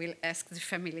I will ask the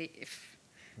family if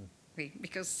we,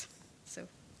 because, so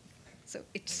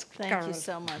it's Thank Carol. you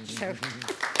so much. So.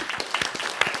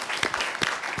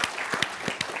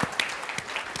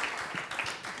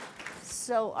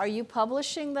 So are you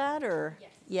publishing that, or? Yes.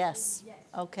 Yes. Yes.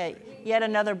 Okay. Yet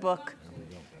another book.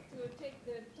 To take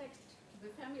the text to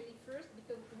the family first,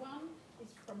 because one is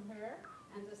from her,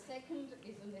 and the second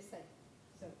is an essay.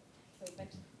 So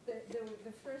but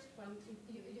the first one,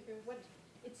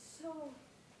 it's so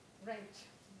right.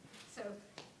 So,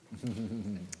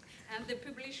 and the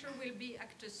publisher will be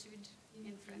Actes Sud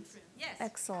in France. Yes.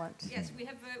 Excellent. Yes, we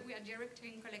are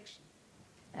directing collection.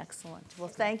 Excellent. Well,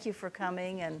 thank you for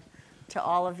coming, and to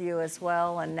all of you as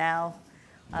well. And now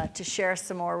to share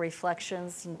some more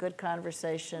reflections and good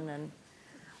conversation and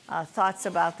thoughts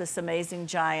about this amazing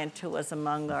giant who was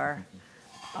among in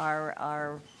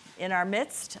our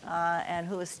midst and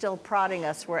who is still prodding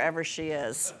us wherever she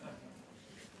is.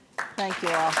 Thank you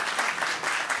all.